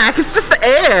no Mac, it's just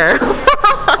air.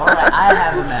 alright, I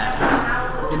have a Mac.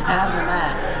 You can have the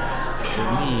Mac.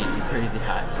 Me and crazy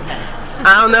hot sex.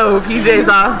 I don't know, PJ's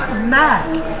off. Mac.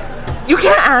 You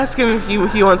can't ask him if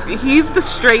he wants. He's the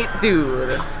straight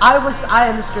dude. I am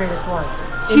the straightest one.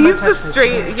 In He's my the country.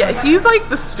 straight. Yeah, he's like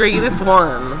the straightest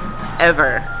one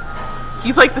ever.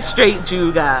 He's like the straight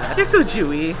Jew guy. You're so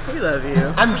Jewy. We love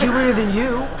you. I'm Jewier than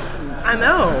you. I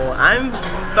know.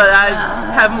 But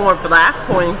I have more black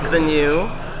points than you.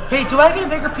 Hey, do I get a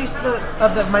bigger piece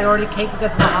of the minority cake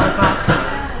because of the Holocaust?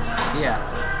 Yeah.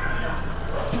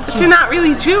 But you're not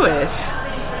really Jewish.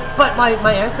 But my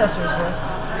ancestors were.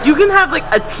 You can have like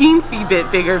a teensy bit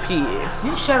bigger piece.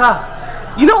 You shut up.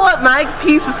 You know what? My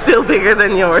piece is still bigger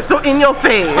than yours, so in your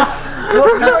face.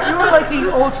 Well, you were like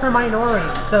the ultra minority,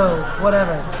 so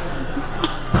whatever.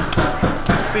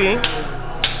 See?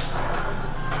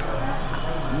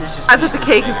 I bet the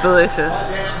cake is delicious.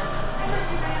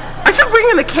 I should bring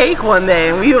in a cake one day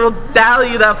and we will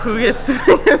dally it up who gets to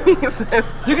bring a piece.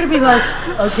 You're gonna be like,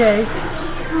 okay,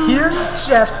 here's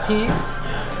Chef's piece,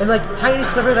 and like tiny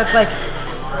sliver that's like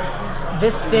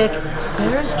this thick.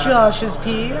 There's Josh's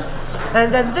piece,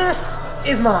 and then this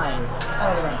is mine.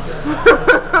 All the rest.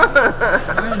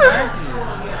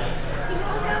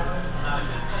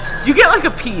 You get like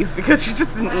a piece because you're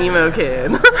just an emo kid.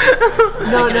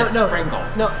 No.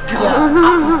 Yeah.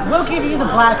 We'll give you the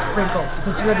black sprinkles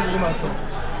because you're the emo kid.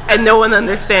 And no one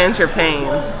understands your pain.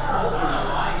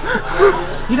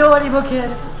 You know what, emo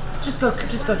kid? Just go die.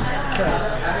 Just go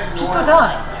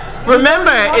die.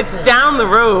 Remember, it's down the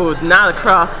road, not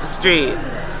across the street.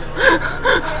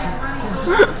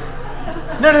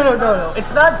 No.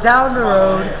 It's not down the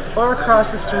road or across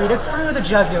the street. It's through the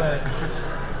jugular.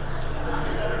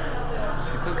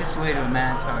 The quickest way to a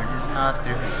man's heart is not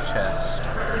through his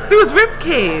chest. Through his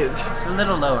ribcage. It's a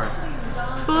little lower.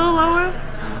 It's a little lower? It's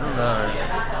a little lower.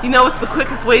 You know, it's the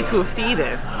quickest way to a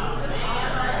fetus.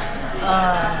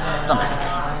 Stomach.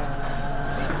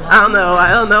 I don't know.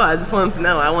 I just wanted to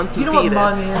know. I want to Do you know what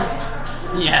mung is?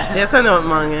 Yes. Yes, I know what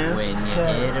mung is. When you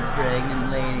hit a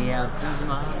pregnant lady, out comes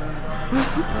mung.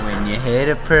 When you hit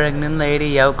a pregnant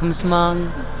lady, out comes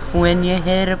mung. When you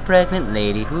hit a pregnant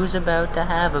lady who's about to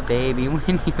have a baby, when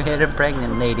you hit a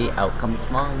pregnant lady, out comes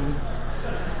mung.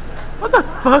 What the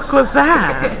fuck was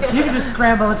that? You can just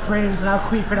scramble its brains and I'll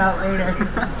queef it out later.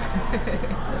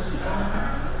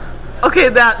 Okay,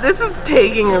 this is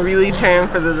taking a really turn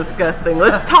for the disgusting.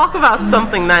 Let's talk about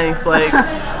something nice, like...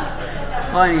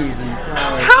 Funnies and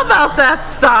stuff. How about that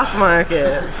stock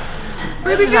market?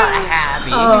 Pretty not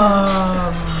happy.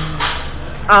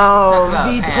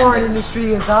 The porn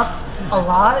industry is up a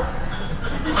lot.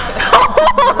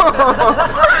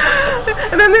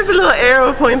 And then there's a little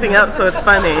arrow pointing up, so it's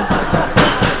funny.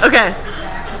 Okay.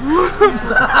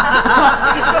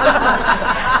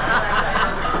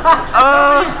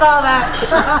 Oh, you saw that.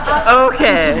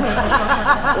 Okay.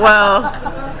 Well,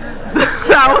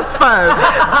 that was fun.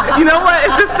 You know what?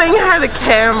 If this thing had a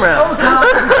camera. Oh God,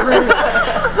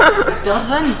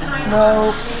 Doesn't?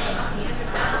 No.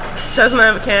 Doesn't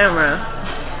have a camera.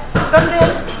 Someday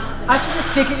I should just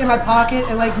stick it in my pocket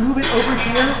and like move it over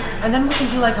here, and then we can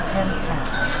do like a pants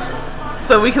cast.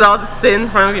 So we could all just sit in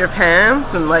front of your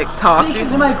pants and like talk. Speak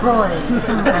into my groin.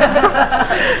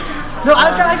 No,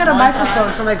 I got a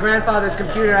microphone from my grandfather's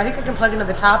computer. I think I can plug into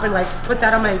the top and like put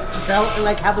that on my belt and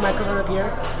like have the microphone up here.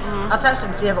 I'll test it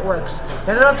and see if it works.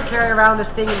 I don't have to carry around this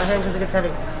thing in my hand because it gets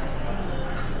heavy.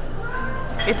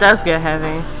 It does get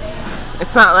heavy.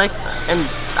 It's not like an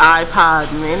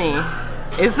iPod mini.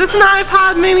 Is this an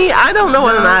iPod mini? I don't know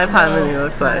what an iPod mini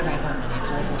looks like.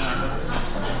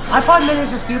 iPod minis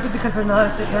are stupid because they're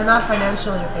not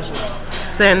financially efficient.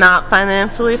 They're not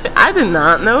financially I did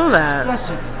not know that. Yes,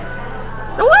 you.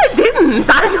 No, I didn't.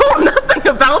 I know nothing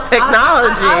about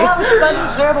technology. I have a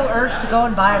sudden terrible urge to go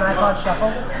and buy an iPod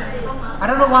Shuffle. I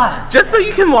don't know why. Just so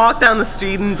you can walk down the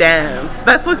street and dance.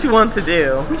 That's what you want to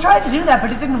do. We tried to do that,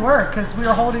 but it didn't work because we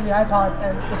were holding the iPod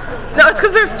and... No, it's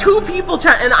because there's two people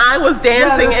trying, and I was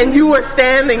dancing and you were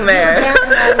standing there.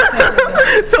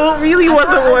 So it really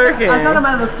wasn't working. I thought it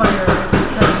might look funnier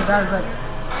because I was like...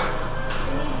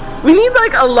 We need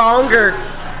like a longer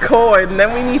cord, and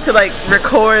then we need to like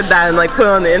record that and like put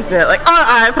it on the internet, like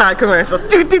our iPod commercials.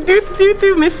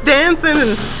 Mish dancing,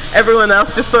 and everyone else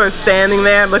just sort of standing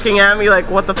there looking at me like,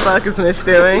 what the fuck is Mish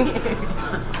doing?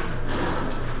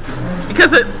 Because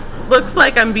it looks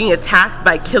like I'm being attacked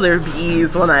by killer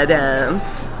bees when I dance.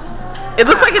 It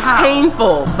looks like it's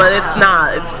painful, but it's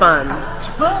not. It's fun.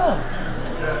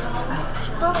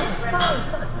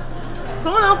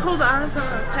 Someone else hold the iPod.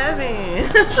 It's heavy.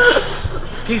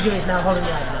 PJ is now holding the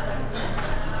iPod.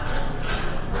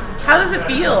 How does it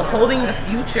feel holding the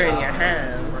future in your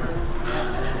hands?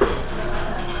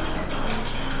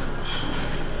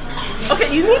 Okay,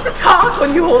 you need to talk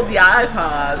when you hold the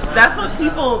iPod. That's what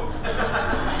people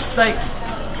like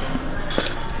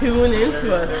tune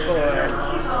into us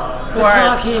for.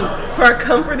 For our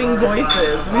comforting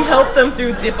voices. We help them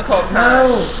through difficult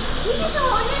times.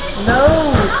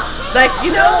 No. Like,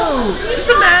 you know, just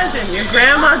imagine your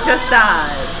grandma just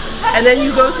died, and then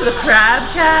you go to the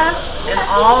Crabcast, and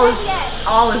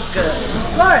all is good.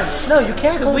 Lauren, no, you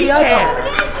can't hold the iPod.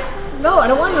 Care. No, I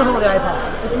don't want you to hold the iPod.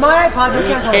 It's my iPod, you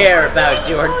can't hold it. We care about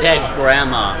your dead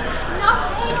grandma.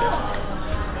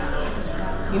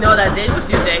 You know what I did with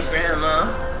your dead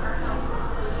grandma?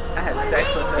 sex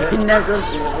with it. In that goes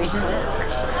the relationship.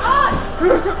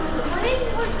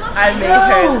 I made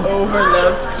her an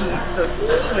overloved piece of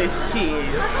Swiss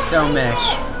cheese. So, Mish,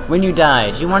 when you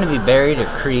die, do you want to be buried or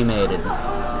cremated?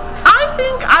 I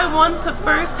think I want to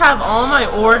first have all my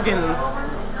organs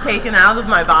taken out of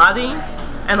my body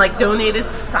and like donated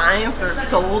to science or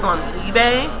sold on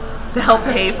eBay to help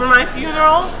pay for my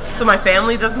funeral, so my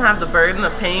family doesn't have the burden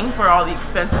of paying for all the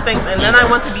expensive things. And then I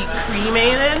want to be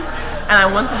cremated, and I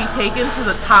want to be taken to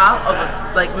the top of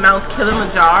like Mount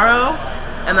Kilimanjaro,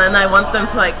 and then I want them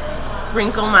to like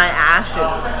sprinkle my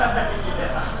ashes,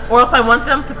 or else I want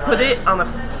them to put it on a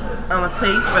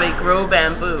place where they grow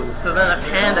bamboo, so then a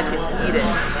panda can eat it,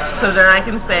 so then I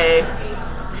can say,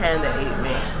 panda ate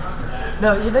me.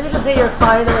 No, you then you can say you're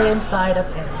finally inside a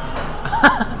panda.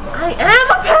 I am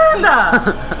a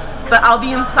panda! But I'll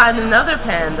be inside another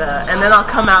panda, and then I'll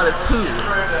come out as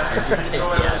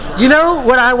poo. You know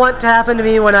what I want to happen to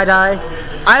me when I die?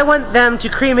 I want them to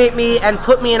cremate me and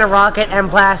put me in a rocket and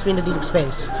blast me into deep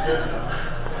space.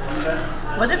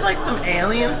 What if like some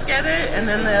aliens get it, and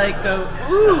then they like go,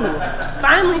 ooh,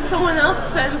 finally someone else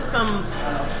sends some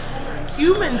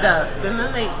human dust, and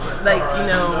then they like, you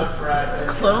know,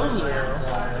 clone you.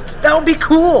 That would be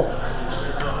cool.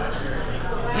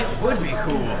 It would be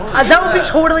cool. That would be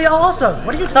totally awesome.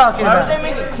 What are you talking Why about? would they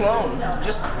make a clone?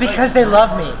 Just Because they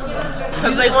love me.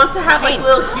 Because they want to have like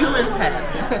little human pets.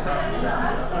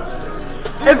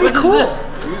 It'd be cool.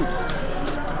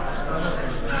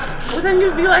 Well, then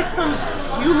you'd be like some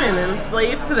human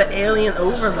enslaved to the alien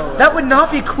overlord. That would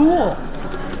not be cool.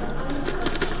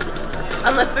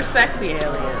 Unless they're sexy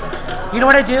aliens. You know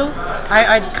what I'd do?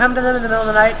 I'd come to them in the middle of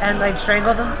the night and I'd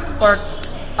strangle them or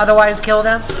otherwise kill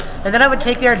them. And then I would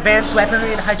take their advanced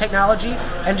weaponry and high technology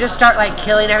and just start like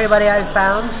killing everybody I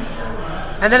found.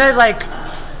 And then I'd like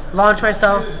launch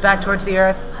myself back towards the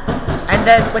earth. And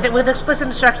then with explicit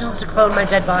instructions to clone my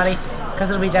dead body, because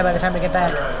it'll be dead by the time I get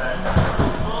back.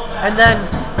 And then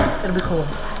it'll be cool.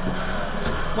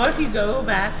 What if you go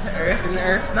back to Earth and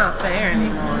Earth's not there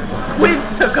anymore? Squids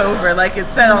took over, like it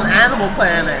said on Animal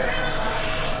Planet.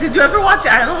 Did you ever watch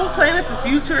Animal Planet? The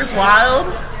Future is Wild?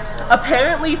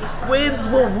 Apparently squids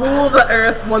will rule the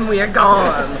Earth when we are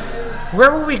gone.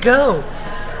 Where will we go?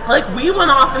 Like, we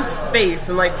went off into space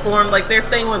and like formed, like their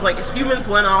thing was like if humans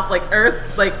went off, like Earth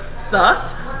like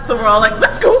sucked. So we're all like,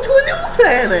 let's go to a new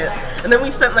planet. And then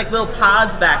we sent like little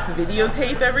pods back to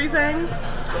videotape everything.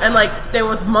 And like there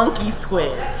was monkey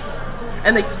squids.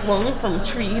 And they swung from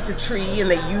tree to tree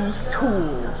and they used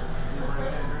tools.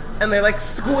 And they're like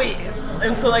squids.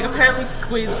 And so like apparently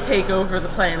squids take over the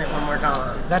planet when we're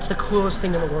gone. That's the coolest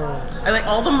thing in the world. And like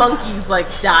all the monkeys like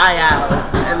die out.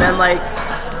 And then like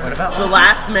What about the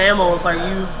last mammals are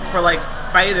used for like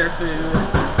spider food.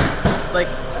 Like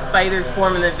spiders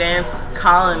form an advanced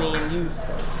colony and use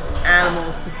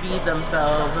animals to feed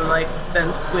themselves, and like then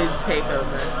squids take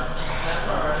over.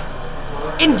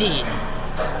 Indeed.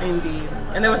 Indeed.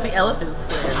 And there was the elephant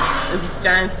squid. It was this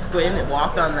giant squid and it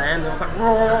walked on land and it was like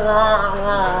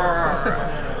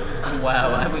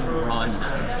Wow, I would run.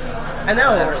 I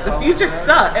know, the future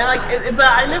sucked. And like but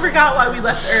I never got why we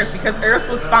left Earth, because Earth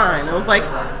was fine. It was like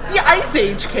the Ice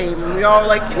Age came and we all were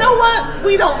like, you know what?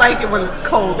 We don't like it when it's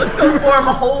cold. Let's go form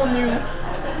a whole new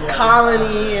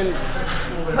colony and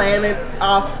planet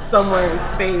off somewhere in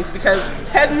space, because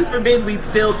heaven forbid we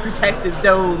build protective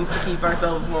domes to keep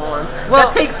ourselves warm.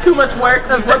 Well, that takes too much work.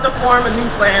 We want to form a new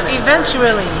planet.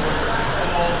 Eventually,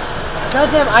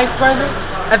 goddamn ice present.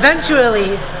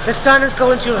 Eventually, the sun is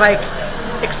going to like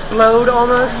explode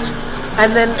almost,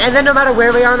 and then no matter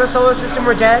where we are in the solar system,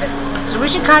 we're dead. So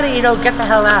we should kind of, you know, get the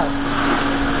hell out.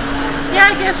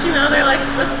 Yeah, I guess, you know, they're like,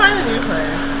 let's find a new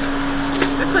place.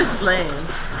 This place is lame.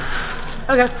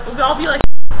 Okay. We'll all be like.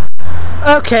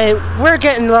 Okay, we're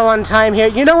getting low on time here.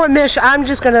 You know what, Mish? I'm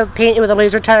just gonna paint you with a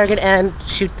laser target and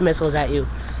shoot the missiles at you.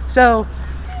 So,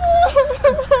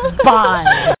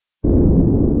 bye.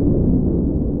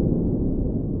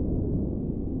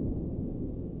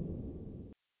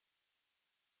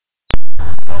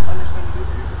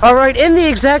 Alright, in the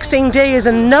exact same day is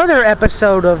another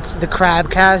episode of the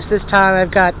Crabcast. This time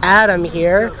I've got Adam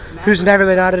here, who's never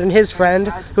been outed, and his friend,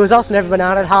 who has also never been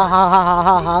outed. Ha ha ha ha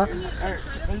ha ha.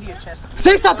 into your chest.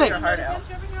 Say something! Your heart out.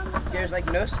 There's like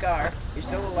no scar. You're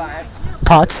still alive.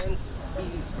 Pots.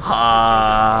 Ow.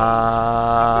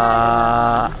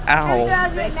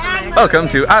 Welcome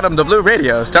to Adam the Blue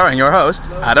Radio, starring your host,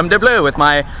 Adam the Blue, with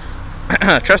my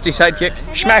trusty sidekick,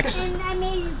 Schmax.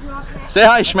 Say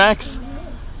hi, Schmax.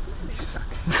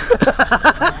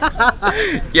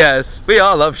 Yes, we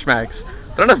all love Schmax.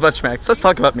 But enough about Schmax, let's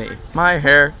talk about me. My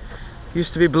hair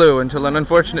used to be blue until an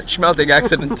unfortunate schmelting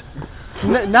accident.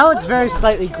 Now it's very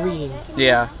slightly green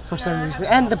Yeah. for some reason,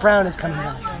 and the brown is coming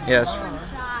back. Yes.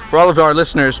 For all of our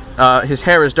listeners, his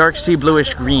hair is dark sea bluish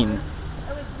green.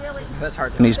 That's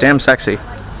hard. And he's damn sexy.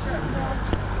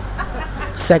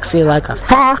 Sexy like a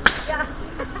fox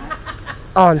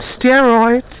on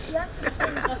steroids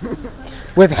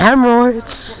with hemorrhoids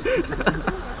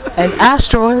and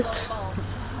asteroids.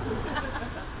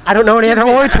 I don't know any other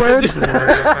orange words.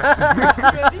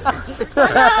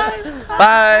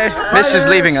 Bye. Miss is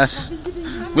leaving us.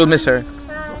 We'll miss her.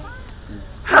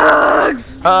 Hugs!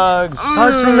 Hugs.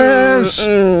 Hugs from Mish.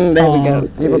 There we go.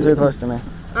 People too close to me.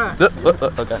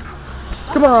 Okay.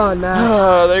 Come on, man.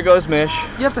 Oh, there goes Mish.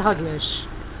 You have to hug Mish.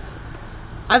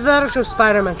 I thought I'd show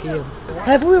Spider-Man to you.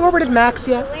 Have we orbited Max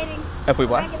yet? Have we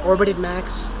what? Orbited Max.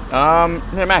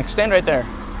 There, Max, stand right there.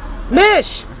 Mish!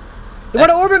 You want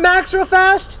to orbit Max real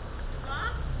fast?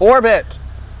 Orbit.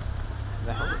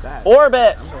 The hell is that?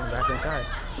 Orbit. I'm going back inside.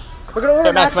 We're going to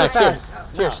orbit Max, Max, Max, real here.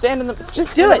 fast. Here, stand in the.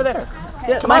 Just do it. Over there.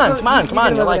 Yeah, Come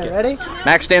on, you like it. Ready?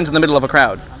 Max stands in the middle of a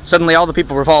crowd. Suddenly, all the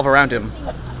people revolve around him.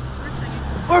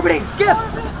 Orbiting, skip!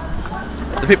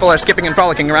 The people are skipping and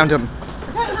frolicking around him.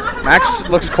 Max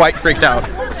looks quite freaked out.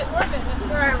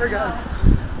 Alright, we're going.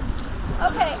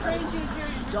 Okay.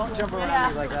 Don't jump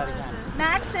around me like that again.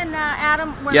 Max and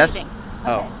Adam, we're Yes? leaving.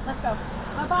 Oh. Let's go.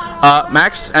 Bye-bye.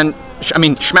 Max and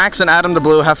Schmax and Adam the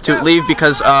Blue have to leave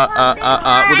because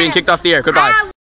we're being kicked off the air. Goodbye.